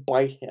everyone could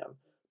bite him.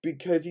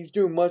 Because he's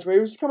doing much better. He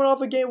was coming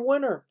off a game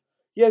winner.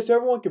 Yes,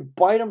 everyone could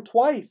bite him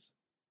twice.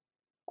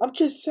 I'm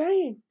just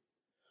saying.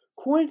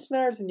 Quin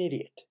Snyder's an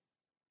idiot.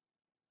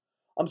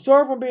 I'm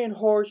sorry if I'm being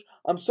harsh.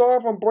 I'm sorry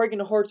if I'm breaking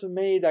the hearts of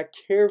many that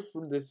care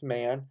for this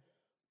man.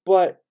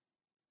 But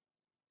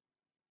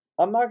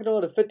I'm not going to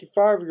let a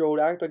 55-year-old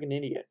act like an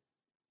idiot.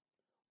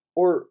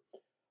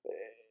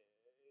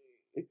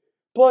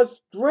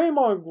 Plus,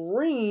 Draymond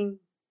Green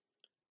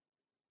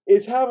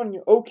is having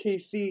an okay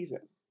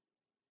season.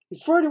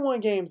 He's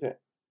 31 games in.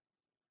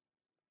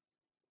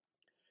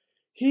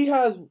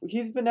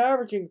 He's been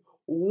averaging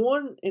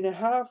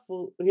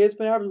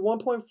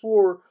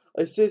 1.4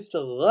 assists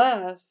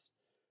less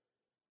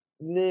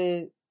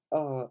than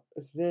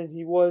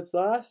he was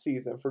last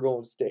season for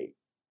Golden State.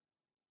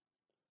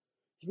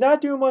 He's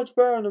not doing much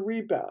better on the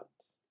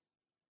rebounds.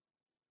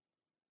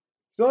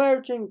 He's only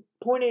averaging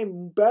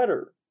 0.8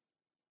 better.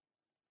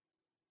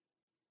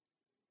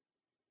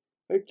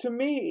 Like, to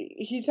me,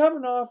 he's having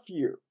an off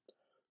year.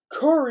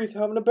 Curry's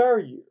having a better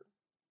year.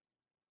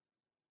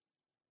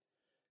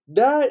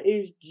 That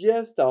is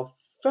just a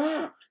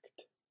fact.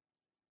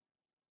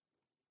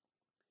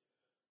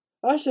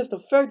 That's just a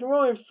fact. He's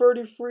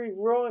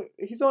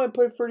only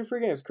played 33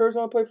 games. Curry's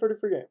only played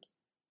 33 games.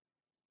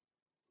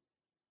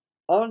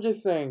 I'm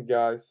just saying,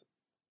 guys.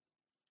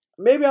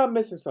 Maybe I'm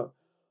missing something.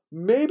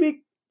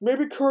 Maybe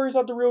Curry's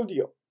not the real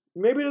deal.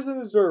 Maybe he doesn't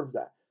deserve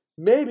that.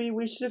 Maybe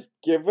we should just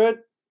give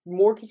it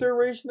more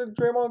consideration to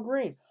Draymond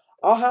Green.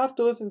 I'll have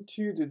to listen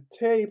to the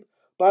tape,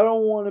 but I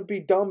don't want to be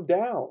dumbed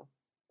down.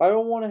 I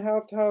don't want to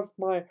have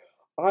my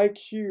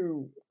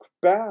IQ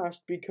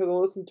bashed because I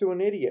listened to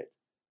an idiot.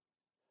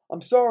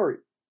 I'm sorry.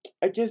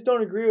 I just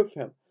don't agree with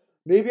him.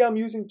 Maybe I'm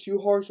using too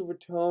harsh of a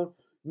tone.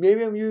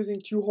 Maybe I'm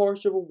using too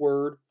harsh of a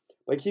word.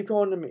 But I keep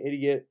calling him an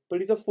idiot.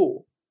 But he's a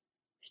fool.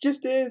 He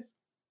just is.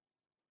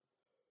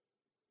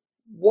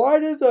 Why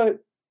does a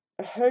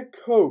head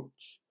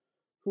coach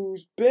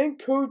who's been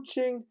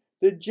coaching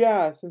the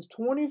Jazz since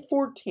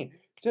 2014,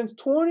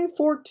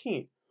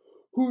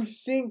 who's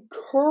seen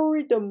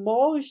Curry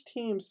demolish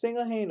teams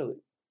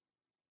single-handedly,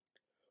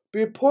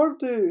 be a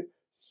part of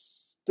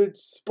the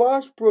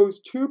Splash Bros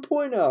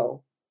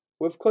 2.0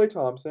 with Klay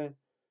Thompson,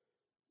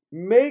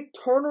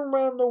 turn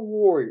around the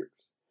Warriors,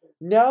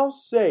 now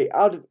say,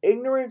 out of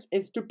ignorance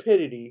and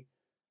stupidity,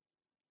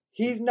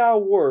 he's now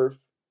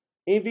worth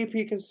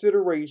MVP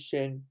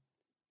consideration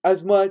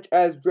as much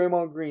as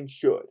Draymond Green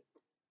should.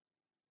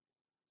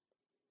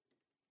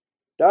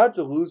 That's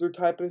a loser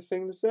type of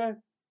thing to say.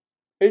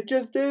 It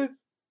just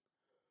is.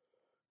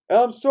 And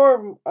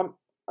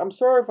I'm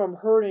sorry if I'm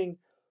hurting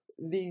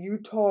the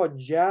Utah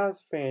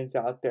Jazz fans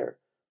out there.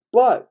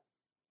 But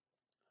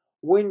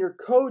when your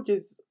coach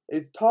is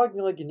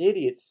talking like an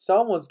idiot,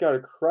 someone's got to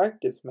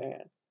correct this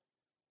man.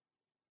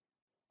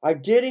 I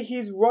get it,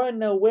 he's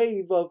riding a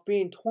wave of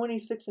being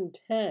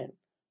 26-10.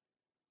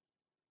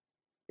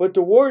 But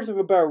the Warriors have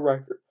a better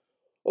record.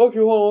 Okay,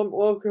 hold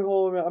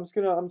on. I'm just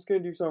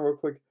gonna do something real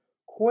quick.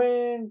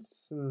 Quin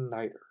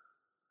Snyder.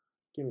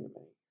 Give me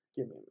a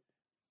minute.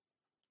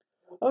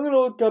 I'm gonna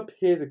look up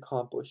his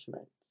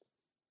accomplishments.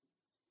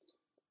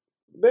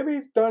 Maybe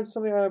he's done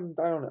something I don't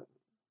know.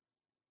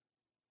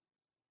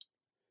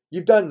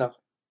 You've done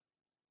nothing.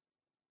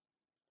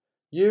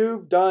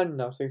 You've done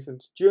nothing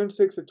since June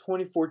 6th of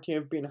 2014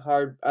 of being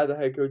hired as a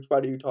head coach by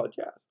the Utah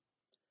Jazz.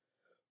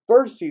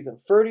 First season,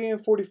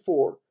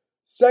 30-44.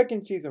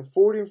 Second season,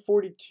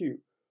 40-42.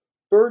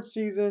 Third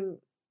season,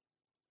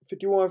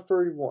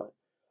 51-31.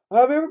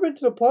 Have you ever been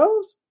to the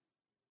playoffs?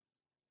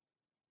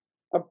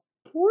 I'm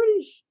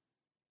pretty sure.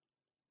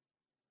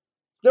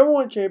 It's never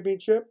won a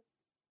championship.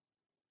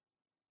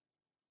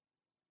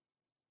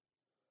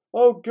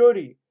 Oh,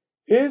 goody.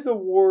 His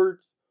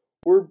awards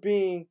were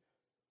being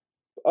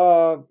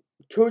Coach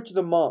of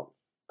the Month.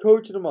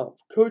 Coach of the Month.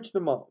 Coach of the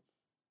Month.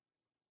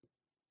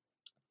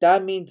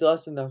 That means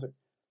less than nothing.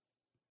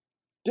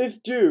 This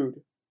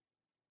dude,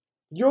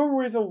 the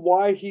only reason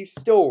why he's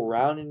still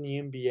around in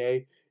the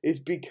NBA is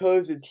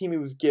because the team he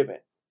was given.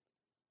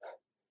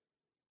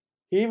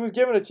 He was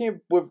given a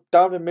team with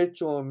Donovan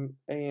Mitchell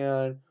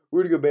and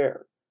Rudy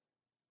Gobert.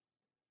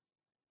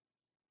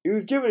 He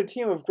was given a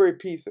team of great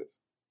pieces.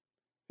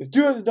 This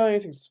dude hasn't done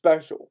anything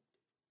special.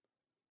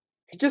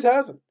 He just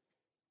hasn't.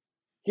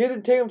 He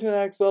hasn't taken him to the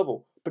next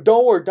level. But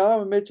don't worry,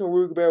 Donovan Mitchell and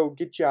Rudy Gobert will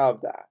get you out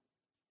of that.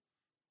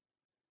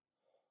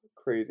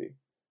 Crazy.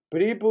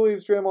 But he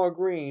believes Draymond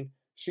Green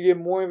should get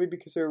more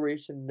MVP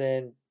consideration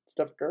than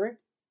Steph Curry.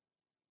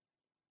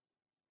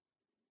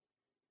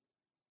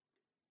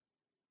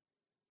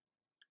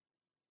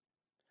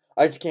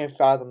 I just can't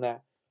fathom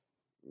that.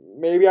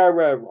 Maybe I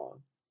read it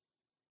wrong.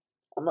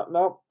 I'm gonna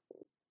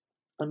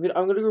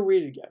go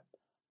read it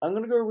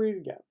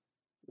again.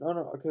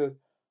 No, because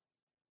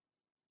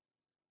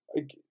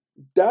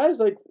that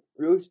is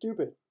really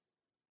stupid.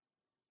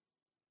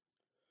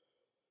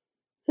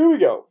 Here we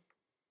go.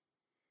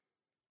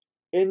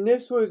 And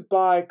this was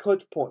by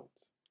Clutch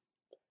Points.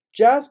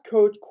 Jazz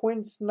coach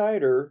Quin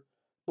Snyder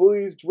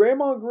believes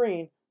Draymond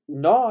Green,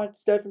 not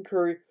Stephen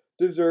Curry,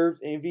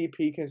 deserves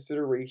MVP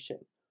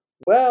consideration.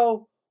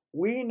 Well,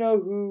 we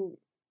know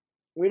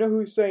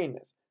who's saying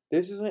this.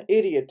 This is an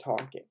idiot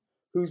talking,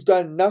 who's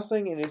done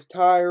nothing in his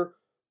entire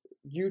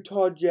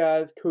Utah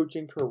Jazz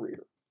coaching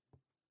career.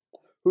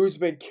 Who's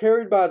been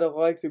carried by the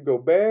likes of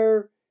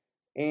Gobert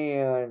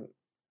and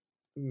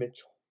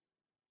Mitchell.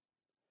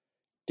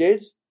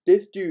 This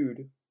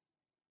dude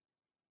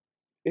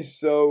is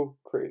so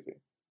crazy.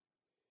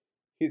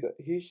 He's like,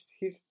 who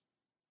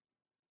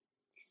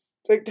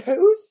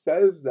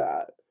says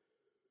that?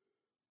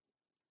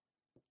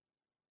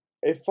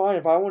 If I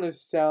want to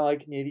sound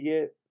like an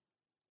idiot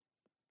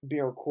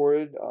being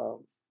recorded,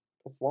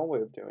 that's one way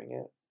of doing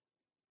it.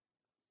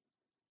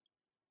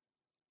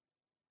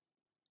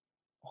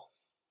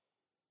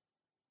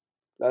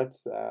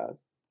 That's sad.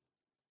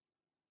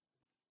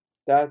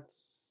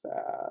 That's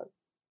sad.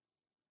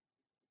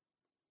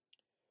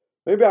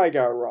 Maybe I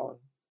got it wrong.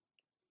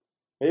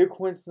 Maybe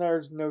Quin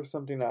Snyder knows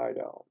something I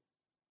don't.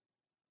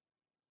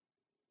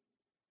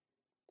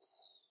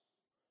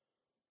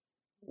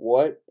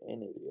 What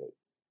an idiot.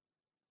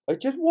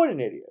 Just what an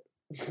idiot.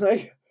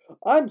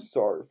 I'm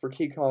sorry for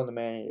keep calling the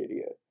man an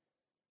idiot.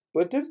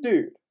 But this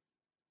dude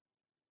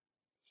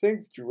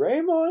thinks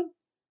Draymond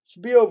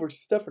should be over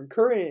Stephen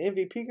Curry in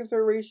MVP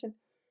consideration.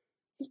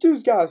 This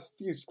dude's got a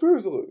few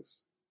screws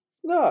loose.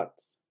 It's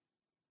nuts.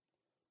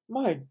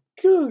 My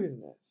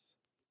goodness.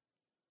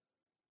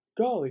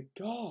 Golly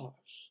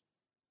gosh.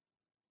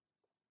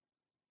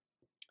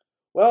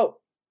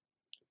 Well,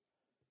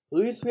 at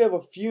least we have a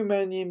few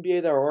men in the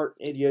NBA that aren't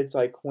idiots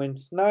like Quin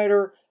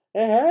Snyder.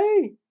 And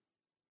hey,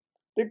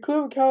 the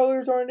Cleveland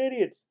Cavaliers aren't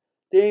idiots.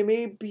 They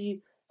may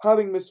be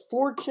having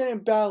misfortune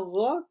and bad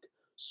luck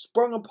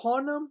sprung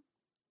upon them.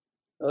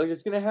 Like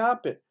it's going to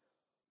happen.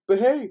 But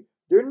hey,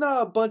 they're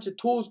not a bunch of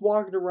tools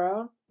walking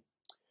around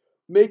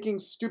making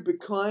stupid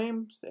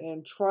claims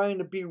and trying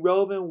to be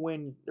relevant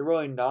when they're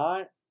really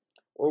not.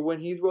 Or when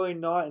he's really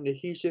not and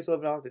he's just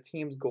living off the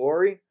team's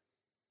glory.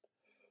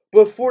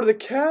 But for the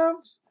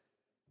Cavs,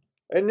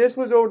 and this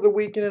was over the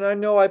weekend, and I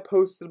know I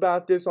posted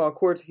about this on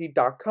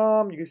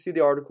courtsheat.com. You can see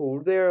the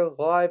article there,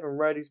 live and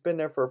ready. It's been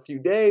there for a few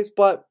days,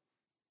 but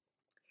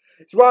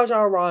it's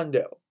Rajon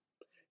Rondo.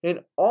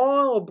 And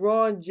on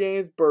LeBron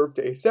James'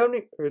 birthday, his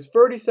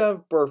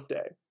 37th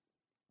birthday,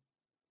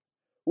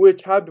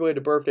 which happy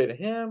belated birthday to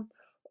him,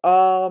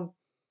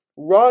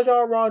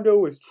 Rajon Rondo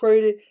was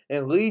traded,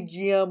 and Lee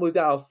GM was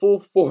out full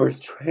force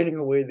trading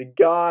away the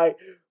guy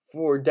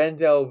for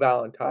Denzel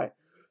Valentine.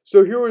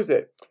 So here was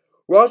it.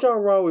 Rajon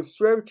Rondo was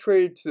straight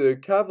traded to the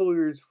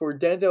Cavaliers for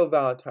Denzel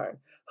Valentine.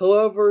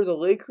 However, the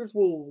Lakers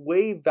will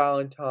waive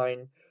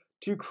Valentine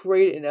to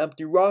create an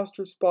empty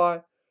roster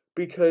spot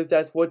because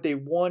that's what they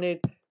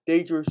wanted.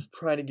 They just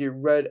trying to get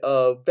rid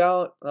of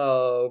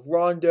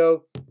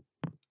Rondo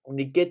and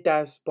to get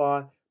that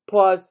spot.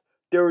 Plus,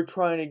 they were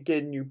trying to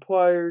get new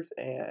players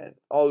and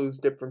all those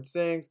different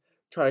things,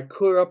 trying to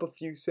clear up a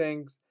few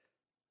things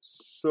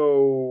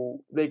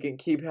so they can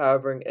keep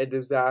having a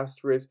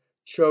disastrous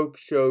choke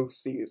show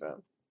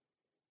season.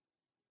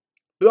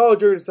 But all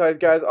joking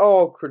aside, guys,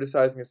 all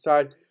criticizing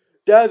aside,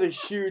 that is a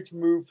huge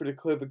move for the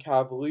Cleveland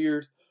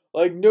Cavaliers.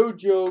 No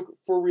joke,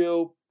 for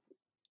real.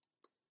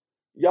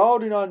 Y'all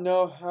do not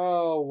know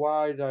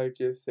why did I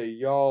just say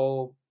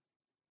y'all?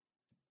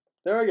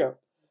 There we go.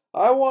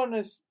 I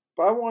wanted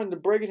to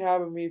break it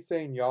habit of me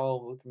saying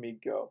y'all, look at me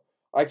go.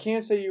 I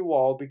can't say you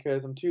all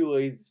because I'm too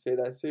lazy to say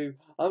that. So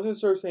I'm gonna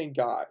start saying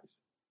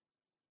guys.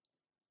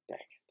 Dang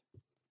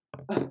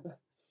it.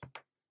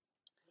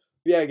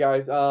 Yeah,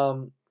 guys.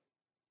 Denzel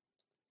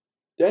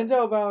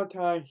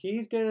Valentine,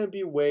 he's gonna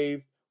be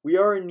waived. We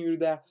already knew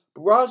that.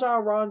 But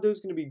Rajon Rondo is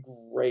gonna be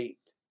great.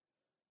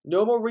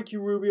 No more Ricky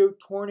Rubio,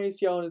 torn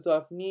ACL in his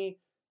left knee.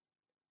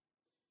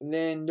 And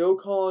then no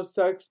Colin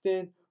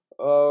Sexton,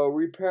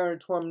 repairing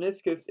torn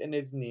meniscus in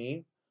his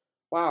knee.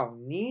 Wow,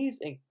 knees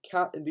and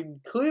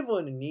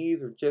Cleveland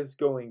knees are just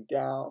going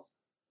down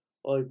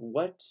like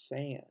wet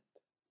sand.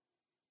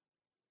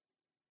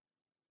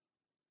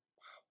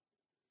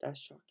 That's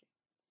shocking.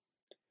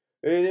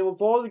 And then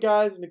with all the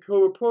guys in the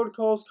COVID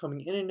protocols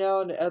coming in and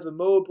out, and Evan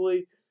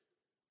Mobley,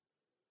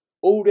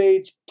 old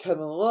age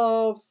Kevin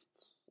Love,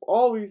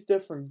 all these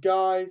different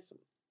guys,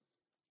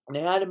 and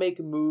they had to make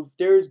a move.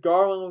 Darius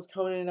Garland was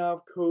coming in and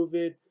out of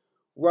COVID,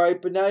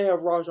 right? But now you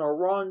have Rajon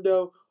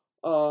Rondo,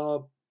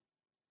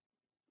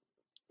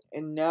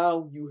 and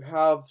now you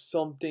have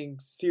something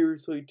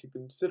seriously to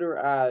consider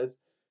as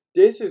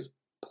this is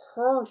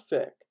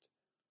perfect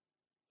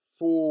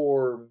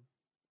for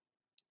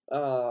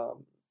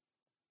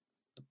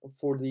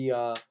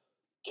the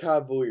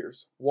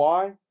Cavaliers.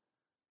 Why?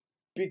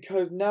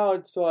 Because now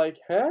it's like,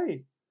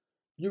 hey,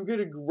 you get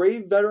a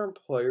great veteran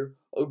player,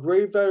 a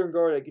great veteran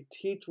guard that could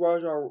teach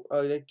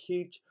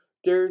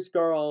Darius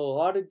Garland a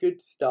lot of good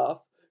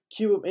stuff,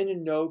 keep him in the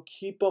know,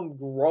 keep him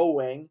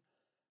growing,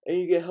 and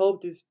you can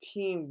help this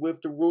team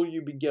with the role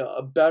you begin,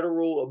 a better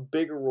role, a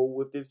bigger role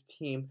with this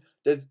team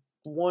that's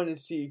wanting to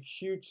see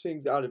huge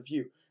things out of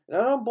you. And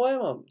I don't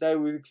blame him that he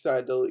was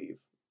excited to leave.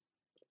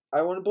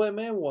 I want to blame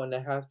anyone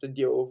that has to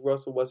deal with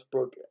Russell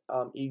Westbrook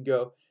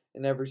ego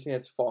and everything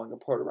that's falling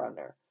apart around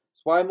there.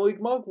 That's why Malik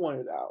Monk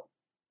wanted out.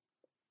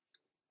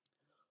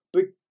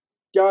 But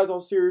guys, all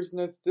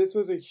seriousness, this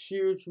was a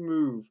huge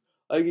move.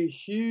 Like a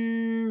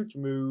huge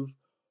move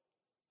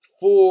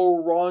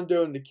for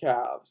Rondo and the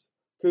Cavs.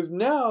 Because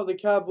now the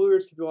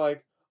Cavaliers can be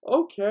like,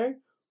 okay,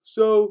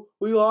 so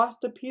we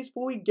lost a piece,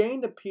 but we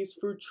gained a piece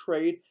through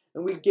trade,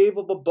 and we gave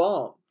up a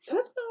bum.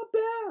 That's not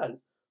bad.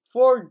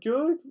 For a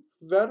good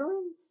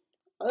veteran,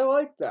 I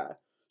like that.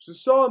 So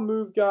solid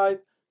move,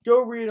 guys.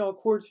 Go read it on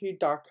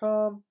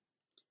courtsheat.com,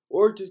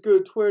 or just go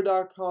to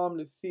twitter.com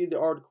to see the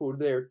article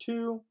there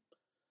too.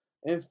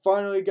 And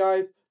finally,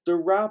 guys, to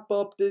wrap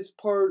up this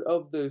part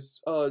of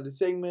this the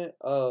segment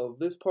of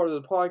this part of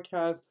the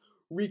podcast,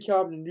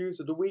 recap the news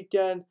of the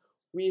weekend,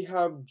 we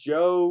have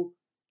Joe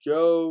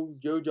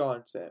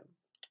Johnson.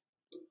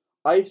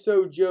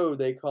 ISO Joe,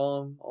 they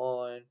call him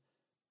on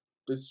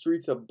the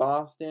streets of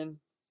Boston,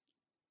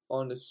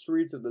 on the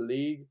streets of the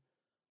league.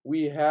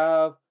 We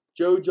have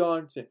Joe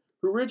Johnson,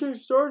 who originally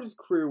started his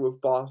career with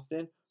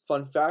Boston.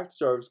 Fun fact,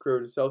 started his career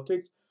with the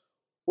Celtics.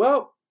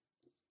 Well,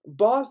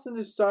 Boston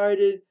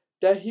decided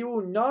that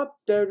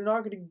they're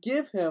not going to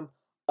give him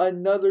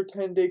another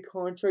 10-day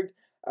contract,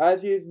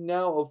 as he is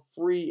now a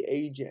free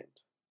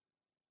agent.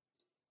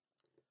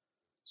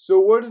 So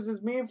what does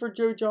this mean for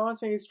Joe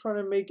Johnson? He's trying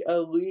to make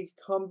a league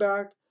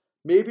comeback.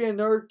 Maybe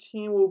another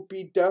team will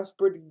be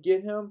desperate to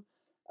get him,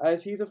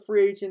 as he's a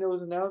free agent. It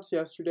was announced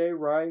yesterday,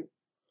 right?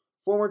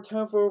 Former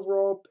 10th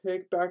overall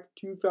pick back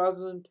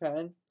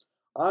 2010.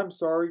 I'm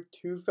sorry,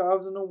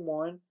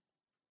 2001.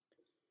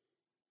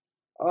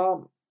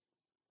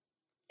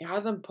 He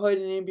hasn't played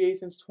in the NBA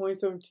since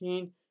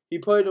 2017. He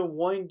played in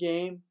one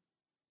game,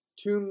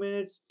 2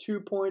 minutes, 2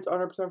 points,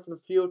 100% from the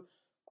field.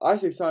 I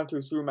say sign to a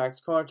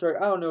Supermax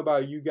contract. I don't know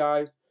about you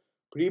guys,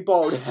 but he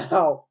balled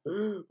out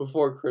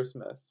before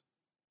Christmas.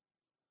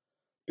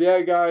 But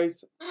yeah,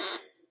 guys.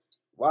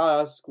 Wow,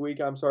 that's a squeak.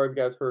 I'm sorry if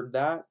you guys heard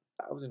that.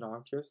 That was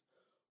obnoxious.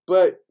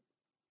 But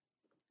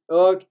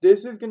look,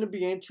 this is going to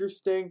be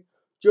interesting.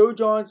 Joe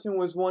Johnson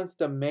was once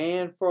the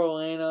man for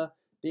Atlanta.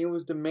 Then he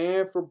was the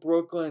man for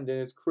Brooklyn. Then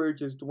his career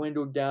just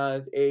dwindled down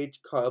as age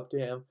caught up to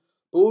him.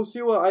 But we'll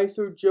see what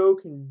ISO Joe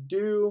can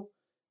do.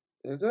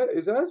 Is that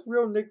his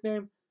real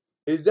nickname?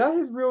 Is that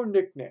his real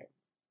nickname?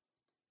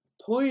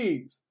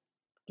 Please,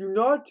 do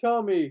not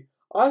tell me.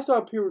 I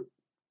saw people.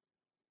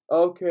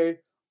 Okay.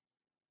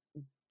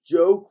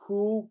 Joe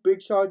Cool,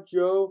 Big Shot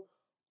Joe,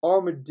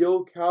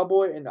 Armadillo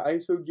Cowboy, and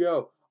ISO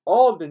Joe.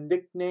 All of the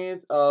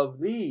nicknames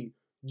of the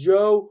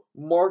Joe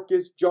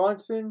Marcus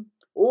Johnson,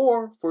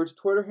 or for his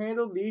Twitter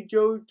handle, the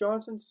Joe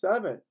Johnson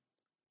 7.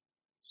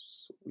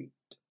 Sweet.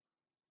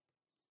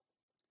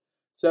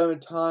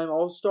 7-time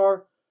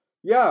All-Star.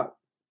 Yeah.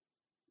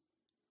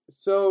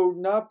 So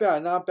not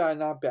bad. I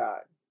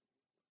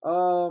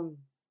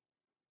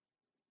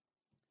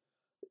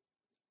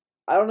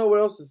don't know what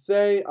else to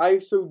say.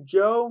 ISO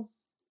Joe,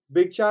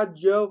 Big Shot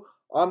Joe,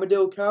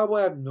 Armadillo Cowboy.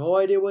 I have no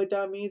idea what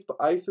that means, but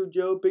ISO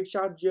Joe, Big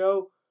Shot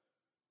Joe,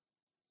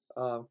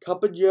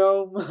 Cup of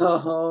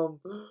Joe.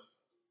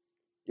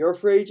 You're a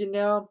free agent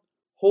now.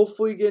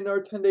 Hopefully, get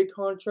another 10-day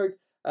contract.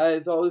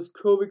 As all this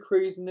COVID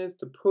craziness,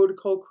 the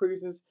protocol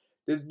craziness,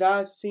 does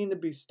not seem to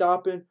be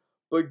stopping.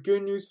 But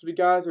good news for the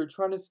guys who are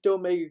trying to still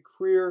make a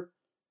career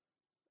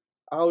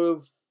out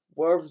of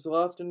whatever's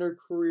left in their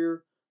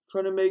career,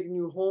 trying to make a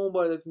new home,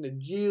 whether that's in the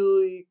G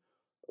League,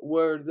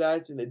 whether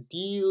that's in the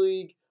D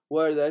League,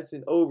 whether that's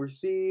in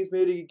overseas.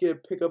 Maybe he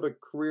could pick up a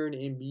career in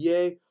the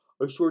NBA,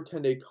 a short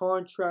 10-day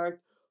contract.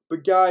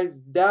 But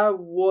guys, that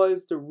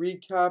was the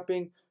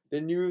recapping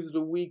the news of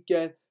the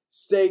weekend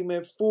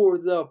segment for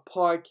the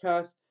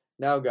podcast.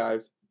 Now,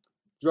 guys,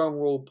 drum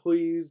roll,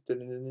 please. I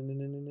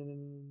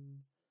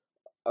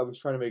was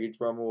trying to make a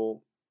drum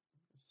roll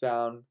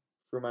sound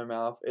for my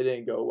mouth. It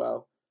didn't go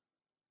well.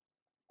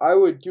 I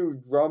would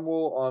do drum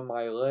roll on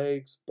my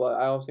legs, but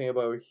I don't think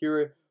anybody would hear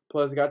it.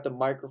 Plus, I got the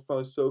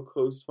microphone so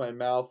close to my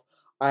mouth,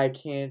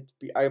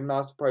 I'm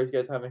not surprised you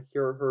guys haven't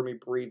heard me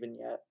breathing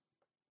yet.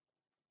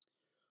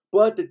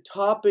 But the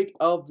topic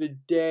of the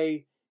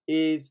day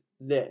is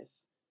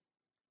this.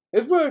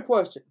 It's really a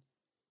question.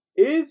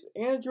 Is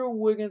Andrew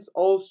Wiggins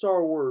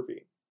All-Star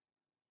worthy?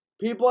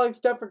 People like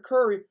Stephen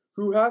Curry,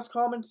 who has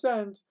common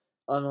sense,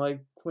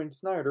 unlike Quin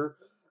Snyder,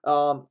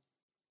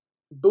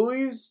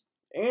 believes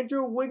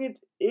Andrew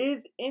Wiggins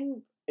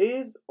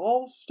is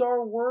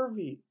All-Star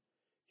worthy.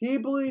 He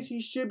believes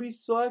he should be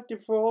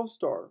selected for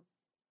All-Star.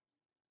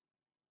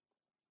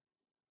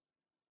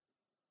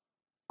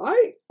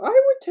 I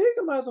would take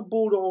him as a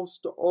bold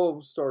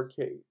All-Star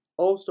case.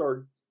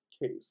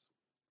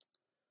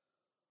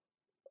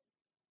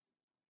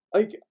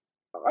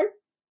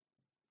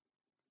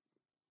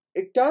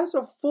 That's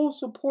a full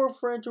support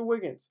for Andrew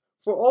Wiggins.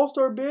 For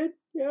All-Star bid,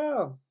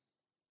 yeah.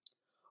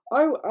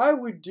 I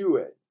would do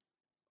it.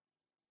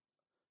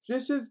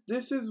 This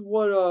is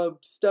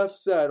what Steph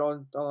said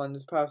on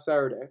this past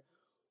Saturday.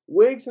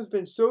 Wiggs has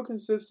been so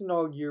consistent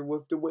all year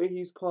with the way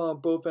he's playing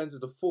on both ends of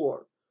the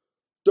floor.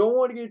 Don't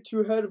want to get too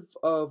ahead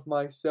of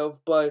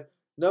myself, but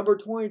number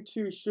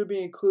 22 should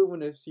be in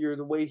Cleveland this year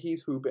the way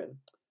he's hooping.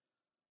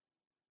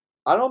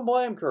 I don't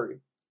blame Curry.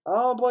 I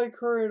don't blame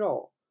Curry at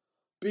all.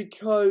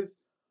 Because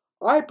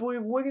I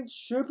believe Wiggins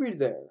should be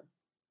there.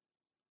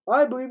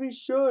 I believe he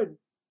should.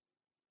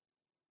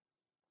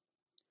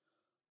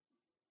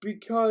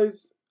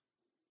 Because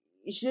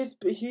he's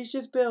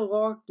just been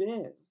locked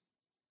in.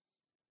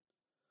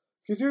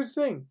 Because here's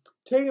the thing.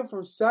 Taking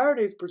from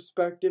Saturday's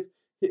perspective,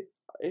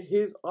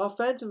 his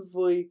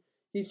offensively,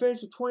 he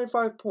finished with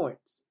 25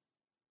 points.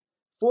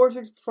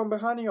 4-6 from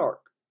behind the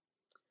arc.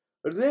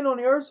 But then on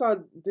the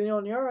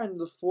other end of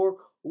the floor,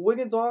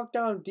 Wiggins'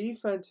 lockdown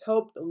defense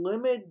helped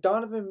limit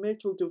Donovan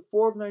Mitchell to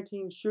 4 of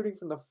 19 shooting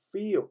from the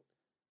field.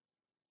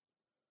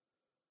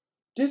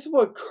 This is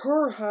what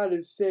Kerr had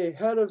to say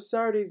ahead of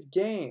Saturday's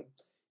game.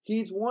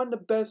 He's one of the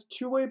best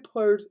two-way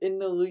players in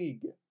the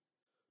league.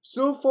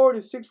 So far, the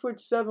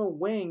 6'7"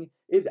 wing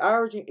is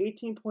averaging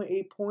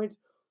 18.8 points,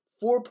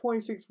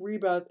 4.6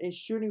 rebounds, and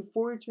shooting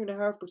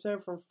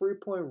 42.5% from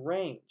three-point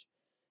range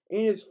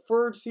in his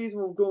third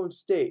season with Golden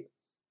State.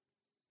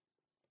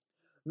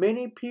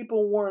 Many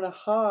people weren't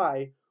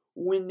high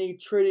when they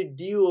traded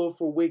D'Lo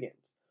for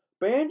Wiggins,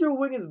 but Andrew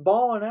Wiggins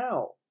balling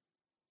out.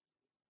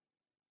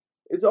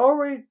 It's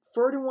already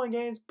 31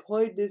 games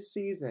played this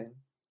season.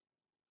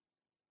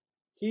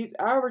 He's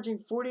averaging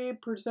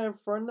 48%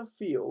 from the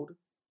field,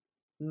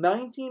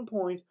 19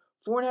 points,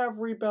 4.5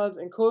 rebounds,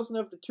 and close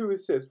enough to 2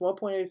 assists,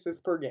 1.8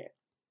 assists per game.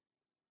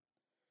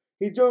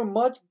 He's doing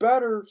much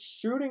better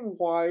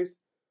shooting-wise.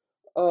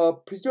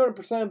 He's doing a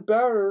percent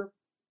better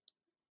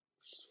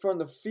from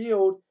the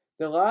field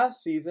than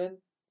last season.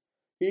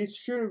 He's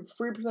shooting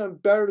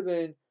 3% better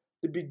than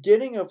the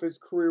beginning of his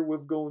career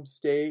with Golden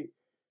State.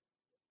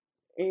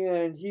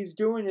 And he's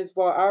doing this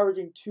while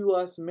averaging 2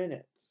 less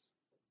minutes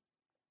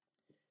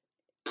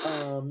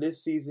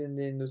this season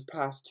than those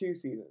past 2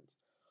 seasons.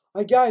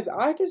 Guys,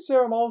 I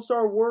consider him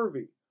All-Star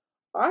worthy.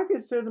 I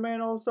consider the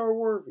man All-Star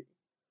worthy.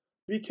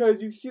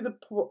 Because you see the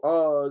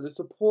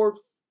support.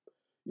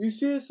 You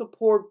see the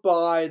support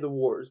by the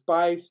Warriors,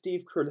 by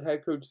Steve Kerr, the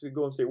head coach of the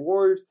Golden State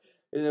Warriors,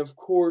 and of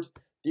course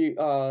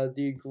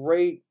the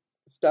great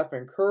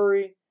Stephen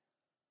Curry.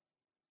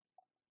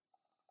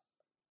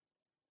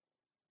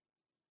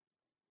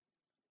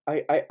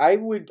 I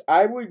would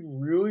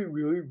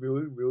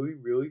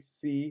really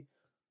see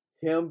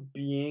him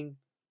being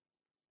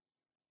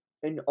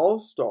an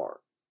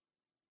All-Star.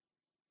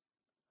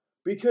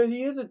 Because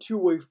he is a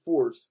two-way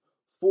force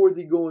for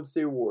the Golden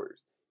State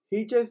Warriors.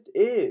 He just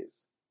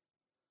is.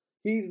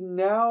 He's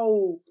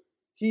now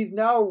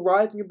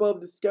rising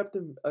above the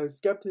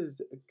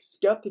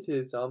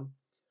skepticism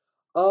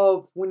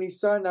of when he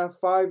signed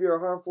that 5-year,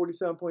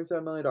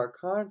 $147.7 million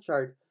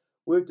contract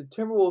with the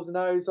Timberwolves, and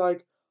now he's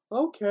like,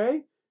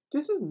 okay,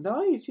 this is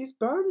nice. He's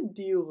better than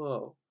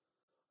D'Lo.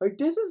 Like,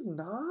 this is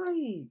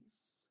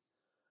nice.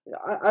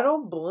 I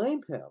don't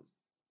blame him.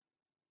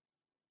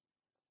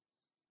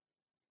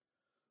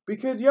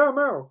 Because, yeah,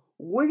 remember,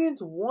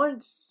 Wiggins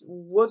once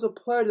was a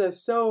player that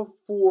settled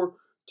for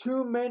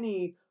too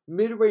many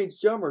mid-range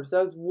jumpers.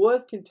 That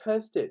was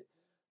contested.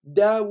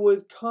 That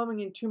was coming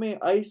in too many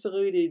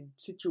isolated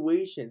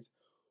situations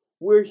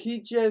where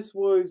he just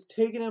was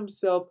taking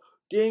himself,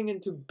 getting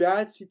into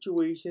bad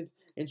situations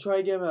and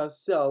trying to get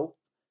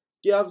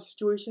out of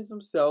situations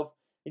himself,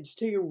 and just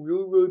taking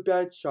really, really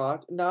bad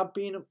shots and not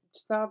being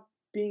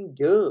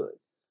good.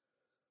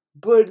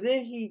 But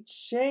then he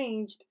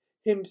changed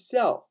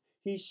himself.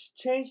 He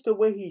changed the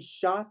way he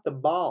shot the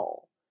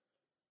ball.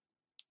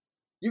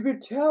 You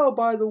could tell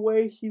by the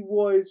way he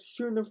was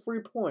shooting the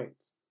 3 points.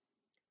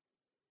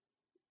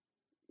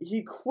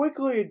 He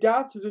quickly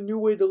adapted to the new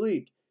way of the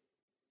league.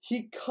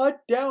 He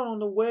cut down on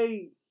the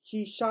way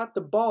he shot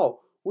the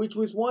ball, which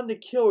was one of the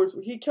killers.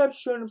 He kept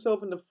shooting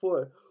himself in the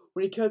foot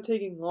when he kept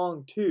taking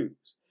long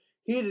twos.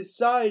 He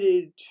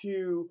decided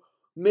to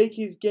make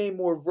his game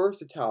more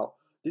versatile.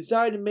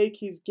 Decided to make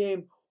his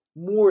game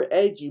more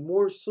edgy,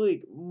 more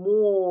sleek,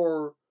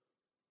 more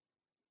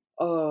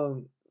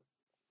more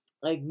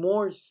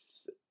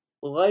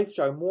life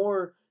shocking,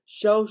 more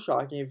shell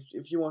shocking,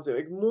 if you want to say,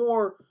 like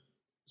more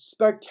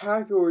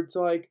spectacular. It's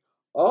like,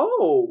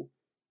 oh,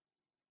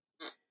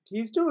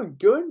 he's doing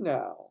good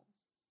now.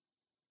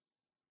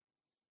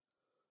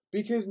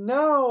 Because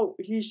now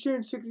he's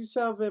shooting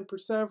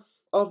 67%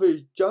 of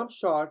his jump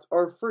shots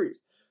are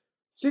frees.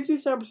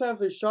 67% of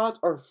his shots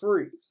are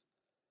frees.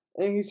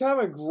 And he's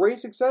having great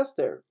success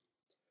there.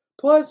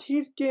 Plus,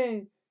 he's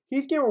getting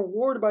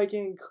rewarded by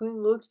getting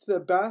clean looks to the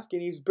basket,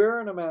 and he's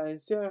burying them at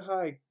a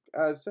high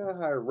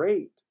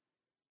rate.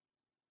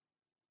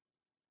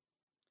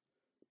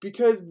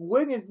 Because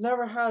Wiggins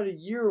never had a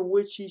year in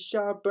which he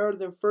shot better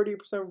than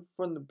 30%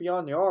 from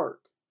beyond the arc.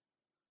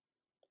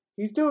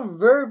 He's doing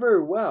very,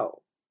 very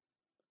well.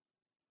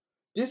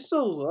 This is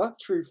a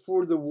luxury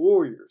for the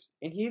Warriors,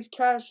 and he's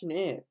cashing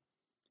in.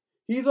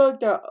 He's like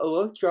that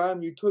luxury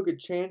item you took a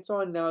chance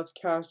on, now it's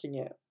cashing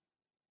in.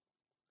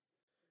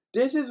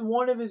 This is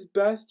one of his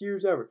best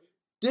years ever.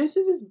 This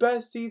is his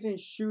best season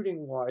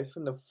shooting-wise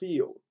from the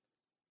field.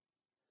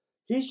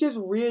 He's just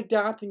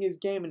readapting his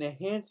game and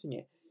enhancing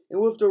it.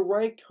 And with the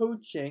right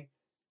coaching,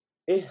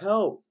 it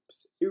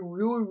helps. It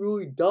really,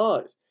 really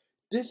does.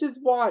 This is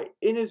why,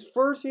 in his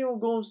first season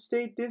with Golden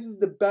State, this is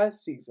the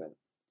best season.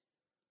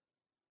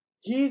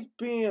 He's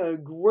being a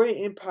great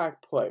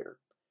impact player.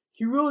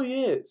 He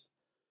really is.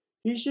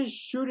 He's just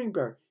shooting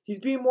better. He's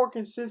being more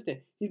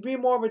consistent. He's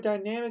being more of a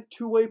dynamic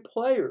two-way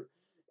player.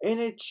 And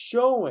it's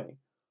showing.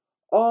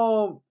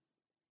 I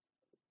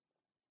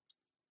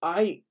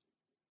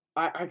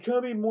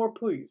couldn't be more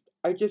pleased.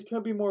 I just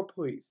couldn't be more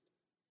pleased.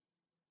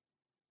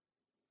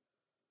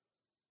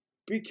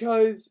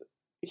 Because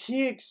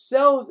he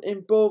excels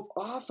in both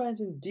offense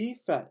and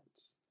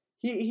defense.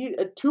 He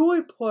a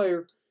two-way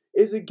player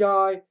is a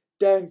guy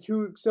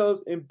who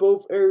excels in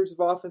both areas of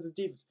offense and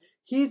defense.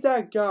 He's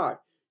that guy.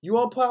 You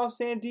want to play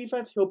outstanding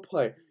defense? He'll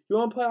play. You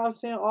want to play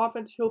outstanding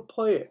offense? He'll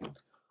play it.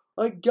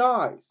 Like,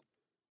 guys,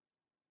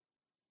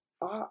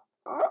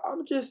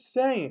 I'm just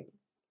saying.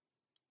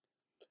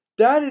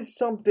 That is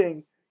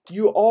something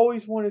you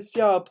always want to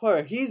see out of a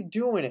player. He's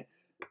doing it.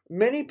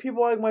 Many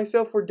people like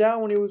myself were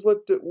down when he was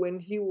with the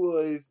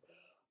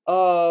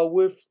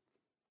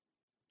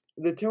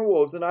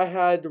Timberwolves, and I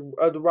had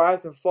the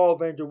rise and fall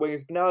of Andrew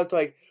Wiggins. But now it's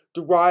like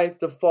the rise,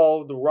 the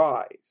fall, the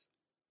rise.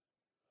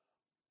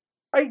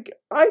 I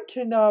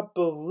cannot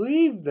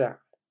believe that.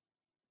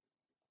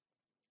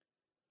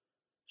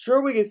 Sure,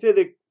 we can say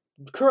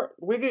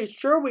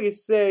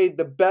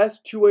the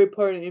best two-way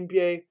player in the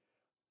NBA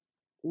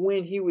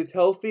when he was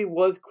healthy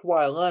was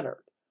Kawhi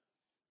Leonard.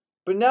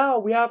 But now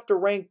we have to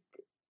rank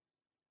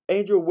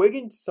Andrew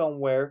Wiggins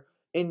somewhere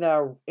in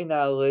that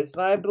list,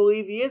 and I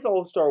believe he is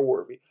All-Star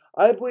worthy.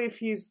 I believe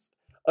he's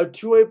a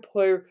two-way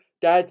player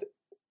that's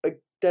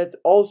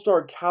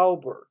All-Star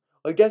caliber.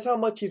 Like, that's how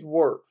much he's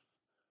worth.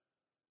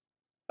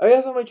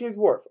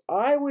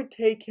 I would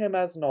take him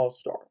as an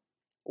All-Star.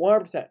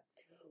 100%.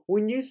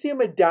 When you see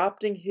him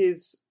adapting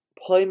his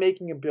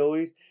playmaking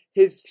abilities,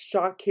 his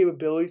shot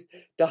capabilities,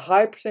 the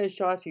high percentage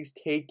shots he's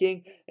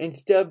taking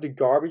instead of the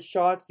garbage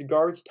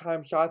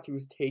time shots he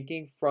was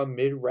taking from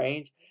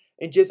mid-range,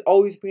 and just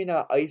always being in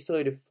that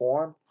isolated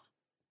form,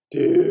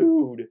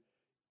 dude,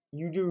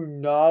 you do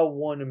not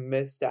want to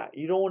miss that.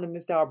 You don't want to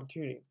miss that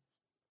opportunity.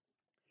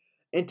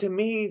 And to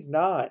me, he's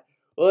not.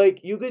 Like,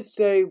 you could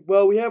say,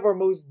 well, we have our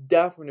most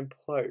definite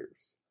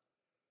players.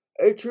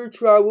 True,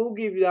 I will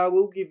give you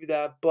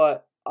that,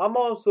 but I'm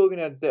also looking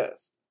at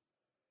this.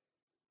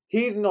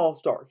 He's an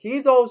all-star.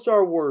 He's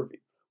all-star worthy.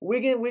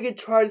 We can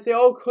try to say,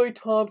 oh, Klay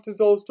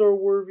Thompson's all-star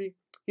worthy.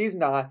 He's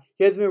not.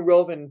 He hasn't been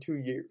relevant in 2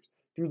 years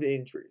due to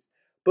injuries.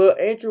 But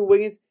Andrew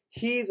Wiggins,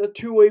 he's a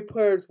two-way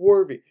player that's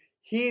worthy.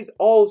 He's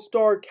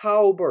all-star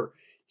caliber.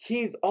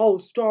 He's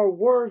all-star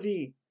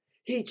worthy.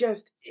 He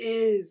just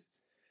is.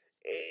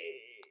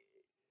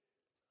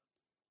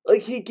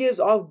 Like, he gives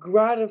off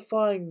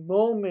gratifying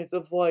moments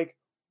of like,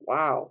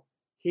 wow,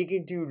 he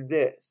can do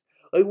this.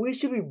 Like, we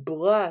should be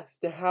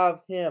blessed to have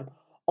him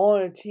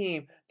on a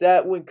team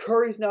that when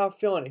Curry's not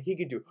feeling it, he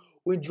can do it.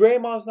 When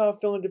Draymond's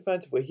not feeling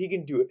defensively, he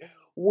can do it.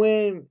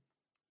 When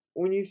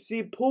you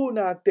see Poole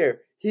not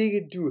there, he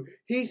can do it.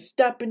 He's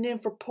stepping in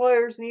for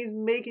players and he's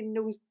making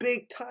those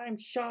big time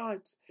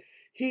shots.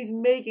 He's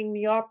making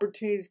the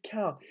opportunities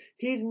count.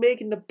 He's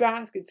making the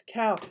baskets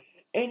count.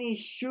 And he's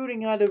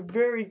shooting at a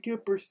very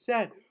good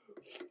percent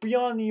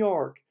beyond the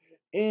arc,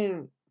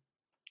 in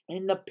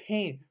the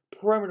paint,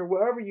 perimeter,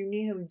 wherever you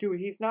need him to do it.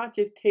 He's not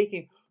just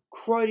taking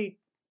cruddy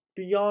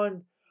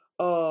beyond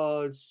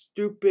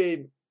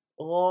stupid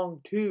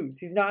long twos.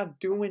 He's not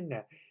doing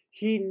that.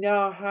 He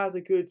now has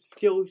a good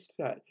skill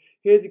set.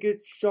 He has a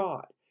good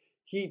shot.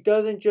 He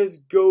doesn't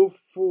just go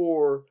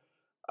for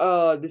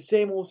the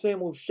same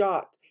old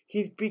shot.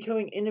 He's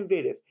becoming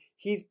innovative.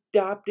 He's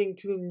adapting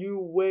to the new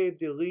way of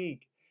the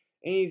league.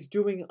 And he's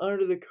doing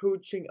under the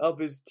coaching of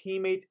his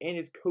teammates and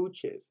his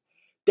coaches.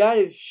 That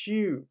is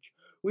huge.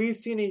 We've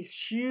seen a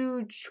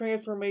huge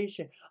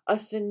transformation, a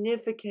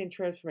significant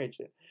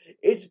transformation.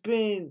 It's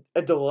been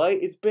a delight.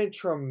 It's been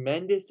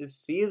tremendous to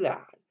see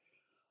that.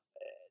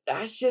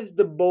 That's just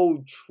the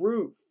bold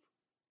truth.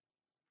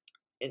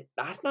 And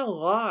that's not a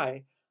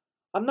lie.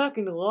 I'm not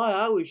going to lie,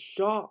 I was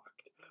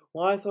shocked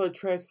when I saw the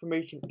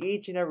transformation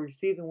each and every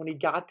season when he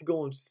got to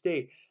Golden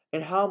State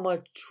and how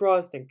much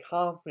trust and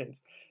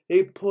confidence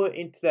they put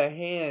into the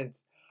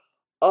hands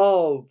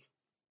of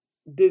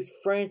this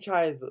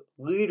franchise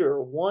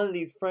leader, one of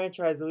these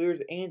franchise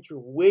leaders,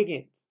 Andrew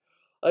Wiggins.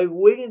 Like,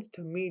 Wiggins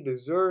to me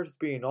deserves to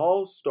be an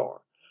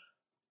all-star.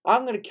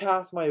 I'm going to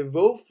cast my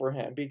vote for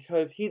him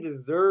because he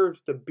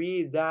deserves to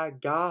be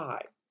that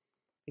guy.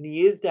 And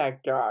he is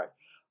that guy.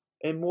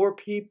 And more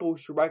people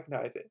should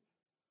recognize it.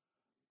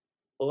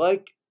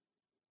 Like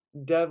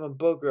Devin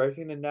Booker, I've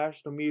seen the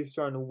national media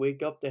starting to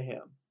wake up to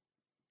him.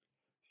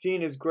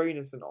 Seeing his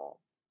greatness and all.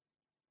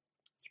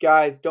 So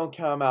guys, don't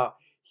count him out.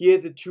 He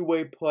is a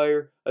two-way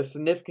player, a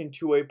significant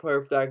two-way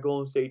player for that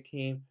Golden State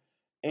team.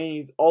 And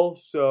he's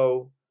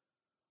also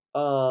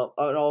an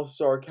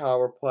all-star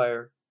caliber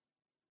player.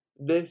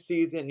 This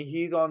season,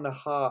 he's on the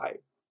high.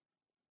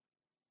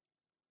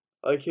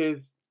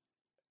 He's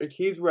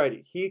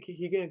ready. He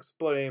can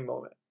explode at any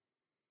moment.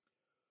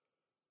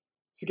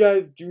 So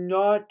guys, do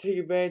not take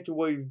advantage of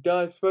what he's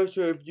done,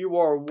 especially if you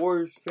are a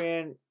Warriors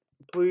fan.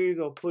 Please,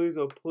 oh please,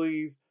 oh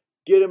please,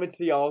 get him into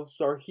the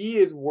All-Star. He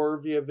is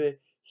worthy of it.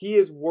 He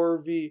is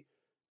worthy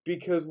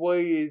because what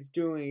he is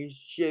doing is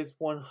just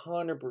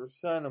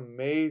 100%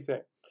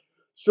 amazing.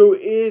 So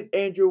is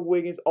Andrew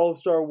Wiggins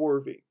All-Star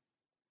worthy?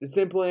 The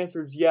simple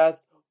answer is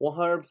yes,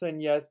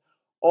 100% yes.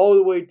 All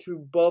the way to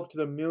above to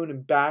the moon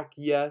and back,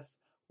 yes.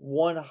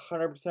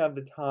 100% of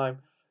the time.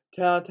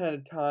 10 out of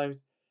 10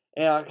 times.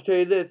 And I can tell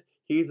you this,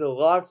 he's a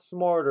lot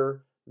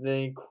smarter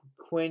than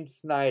Quin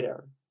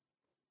Snyder.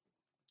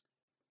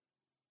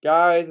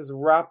 Guys, as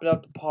we're wrapping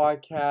up the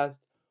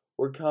podcast,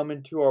 we're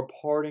coming to our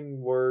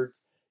parting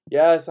words.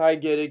 Yes, I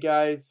get it,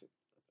 guys.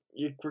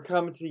 We're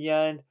coming to the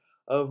end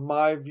of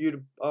my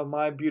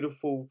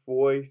beautiful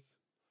voice.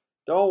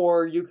 Don't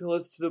worry, you can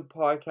listen to the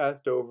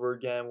podcast over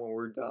again when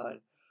we're done.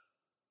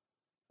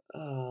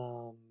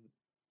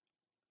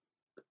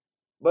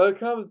 But it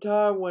comes a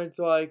time when it's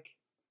like,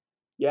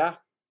 yeah.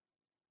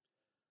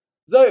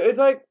 It's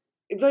like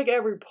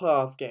every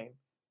playoff game.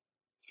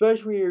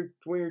 Especially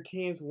when your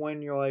team's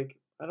win, you're like,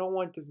 I don't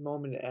want this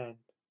moment to end.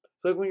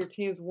 It's like when your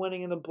team's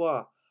winning in the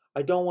block.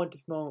 I don't want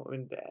this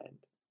moment to end.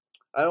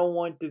 I don't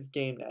want this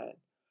game to end.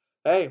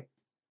 Hey,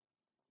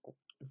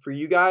 for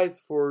you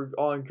guys,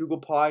 on Google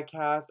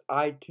Podcast,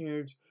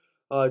 iTunes,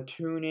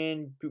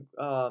 TuneIn,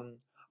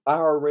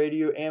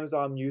 iHeartRadio,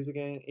 Amazon Music,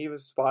 and even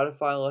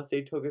Spotify, unless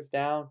they took us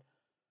down,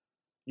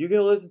 you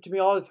can listen to me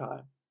all the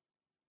time.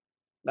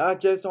 Not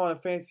just on a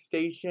fancy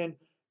station,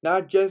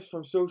 not just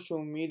from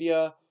social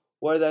media,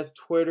 whether that's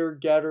Twitter,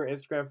 Getter,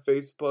 Instagram,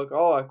 Facebook,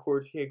 all at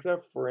Courtier,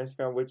 except for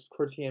Instagram, which is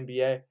Courtier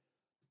NBA.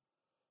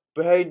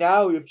 But hey,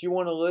 now, if you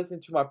want to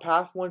listen to my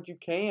past ones, you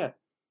can.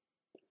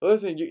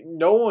 Listen,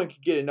 no one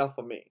can get enough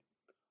of me.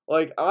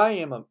 Like,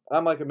 I'm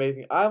like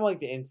amazing. I'm like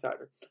the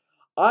insider.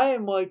 I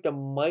am like the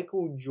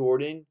Michael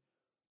Jordan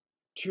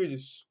to the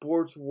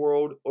sports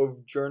world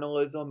of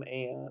journalism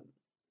and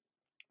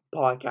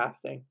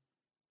podcasting.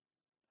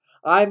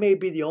 I may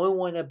be the only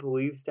one that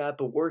believes that,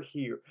 but we're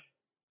here.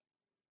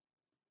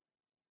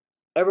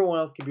 Everyone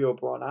else can be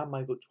LeBron. I'm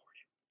Michael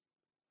Jordan.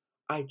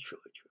 I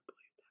truly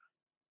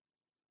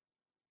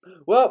believe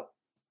that. Well,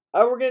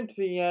 we're getting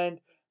to the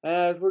end.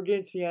 As we're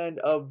getting to the end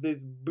of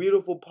this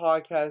beautiful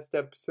podcast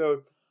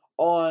episode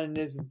on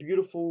this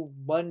beautiful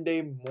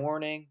Monday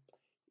morning.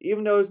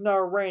 Even though it's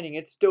not raining,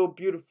 it's still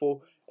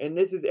beautiful. And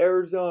this is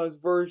Arizona's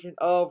version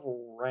of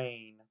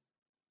rain.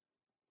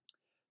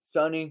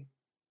 Sunny.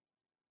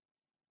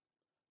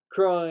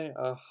 Currently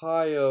a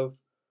high of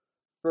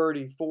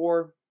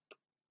 34.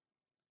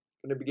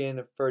 Going to begin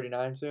at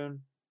 39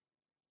 soon.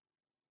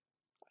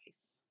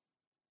 Nice.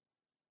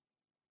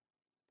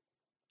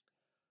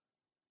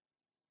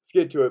 Let's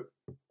get to it.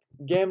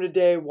 Game of the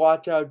day,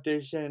 watch out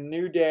edition.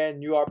 New day,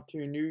 new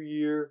opportunity, new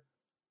year.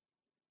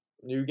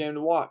 New game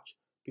to watch.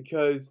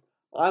 Because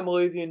I'm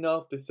lazy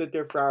enough to sit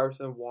there for hours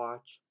and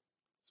watch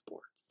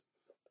sports.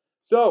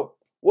 So,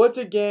 what's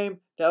a game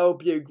that would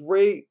be a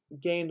great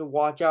game to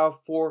watch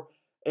out for?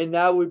 And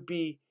that would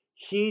be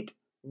Heat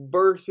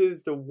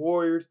versus the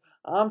Warriors.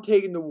 I'm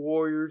taking the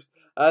Warriors,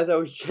 as I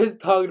was just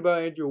talking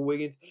about Andrew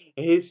Wiggins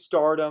and his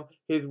stardom,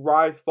 his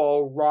rise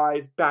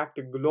back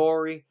to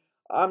glory.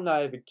 I'm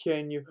not even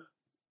kidding you.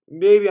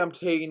 Maybe I'm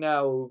taking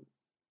out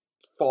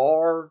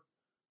far.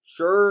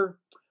 Sure.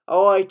 I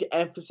like to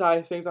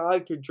emphasize things. I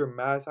like to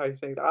dramatize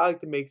things. I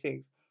like to make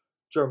things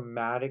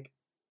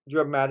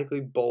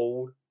dramatically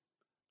bold,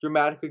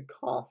 dramatically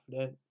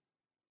confident.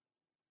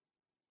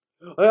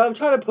 I'm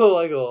trying to put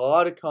like a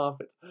lot of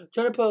confidence. I'm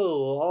trying to put a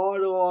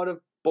lot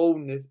of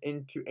boldness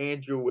into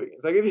Andrew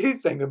Wiggins. Like if you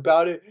think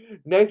about it,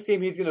 next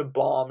game he's gonna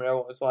bomb, and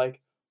everyone's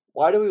like,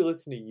 "Why do we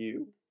listen to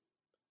you?"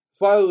 That's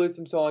why we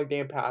listen to someone like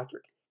Dan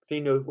Patrick, because he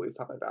knows what he's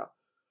talking about.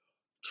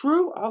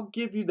 True, I'll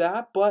give you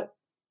that, but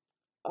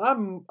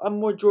I'm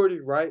majority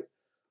right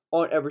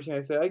on everything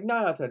I say, like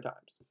 9 out of 10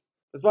 times.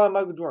 That's why I'm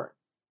Michael Jordan.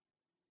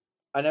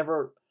 I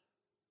never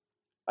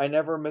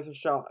miss a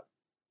shot.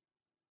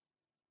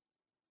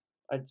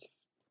 I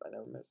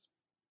never miss.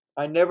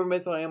 I never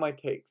miss on any of my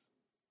takes.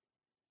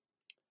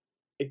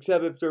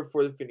 Except if they're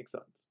for the Phoenix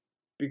Suns.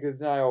 Because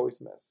then I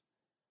always miss.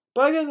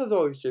 But I guess that's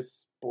always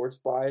just sports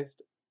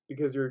biased.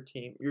 Because your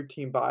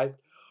team biased.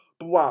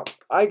 But wow,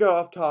 I got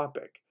off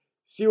topic.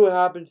 See what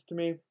happens to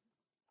me?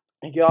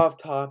 I get off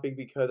topic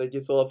because I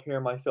just love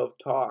hearing myself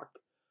talk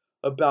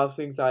about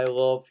things I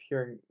love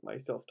hearing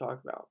myself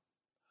talk about.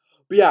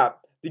 But yeah,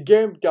 the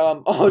game,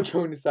 all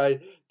joking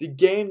aside, the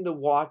game to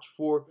watch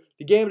for,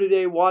 the game of the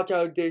day, Watch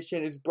Out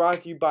Edition, is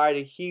brought to you by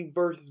the Heat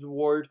versus the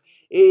Warriors.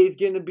 It is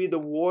going to be the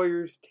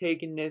Warriors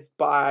taking this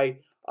by,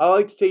 I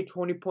like to say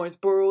 20 points,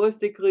 but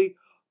realistically,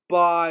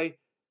 by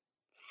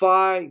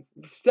 7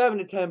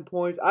 to 10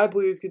 points. I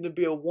believe it's going to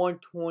be a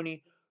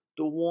 120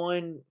 to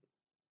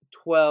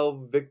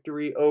 112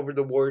 victory over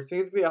the Warriors. I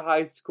think it's going to be a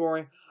high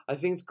scoring. I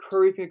think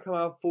Curry's going to come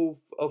out full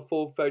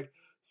effect.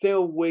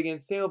 Same with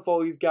Wiggins, same with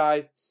all these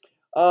guys.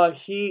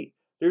 Heat,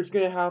 they're just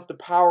going to have to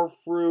power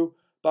through.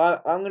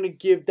 But I'm going to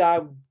give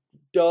that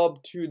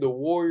dub to the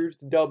Warriors,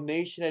 the Dub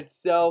Nation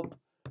itself.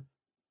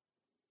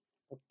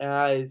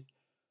 As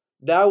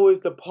that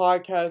was the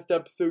podcast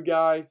episode,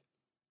 guys.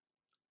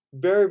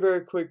 Very,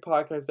 very quick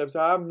podcast episode.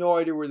 I have no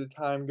idea where the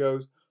time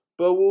goes.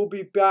 But we'll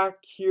be back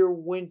here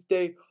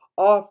Wednesday,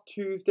 off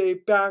Tuesday,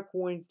 back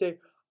Wednesday.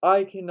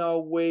 I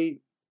cannot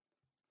wait.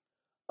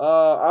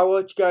 I'll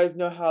let you guys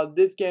know how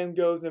this game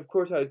goes. And of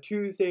course, how the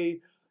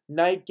Tuesday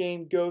night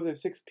game goes at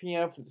 6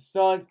 p.m. for the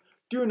Suns.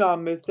 Do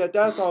not miss that.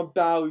 That's on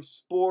Bally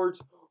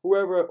Sports,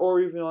 wherever,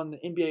 or even on the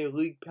NBA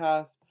League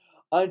Pass.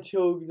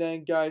 Until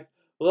then, guys,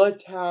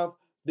 let's have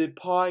the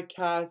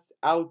podcast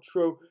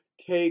outro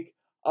take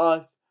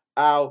us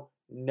out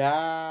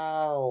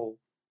now.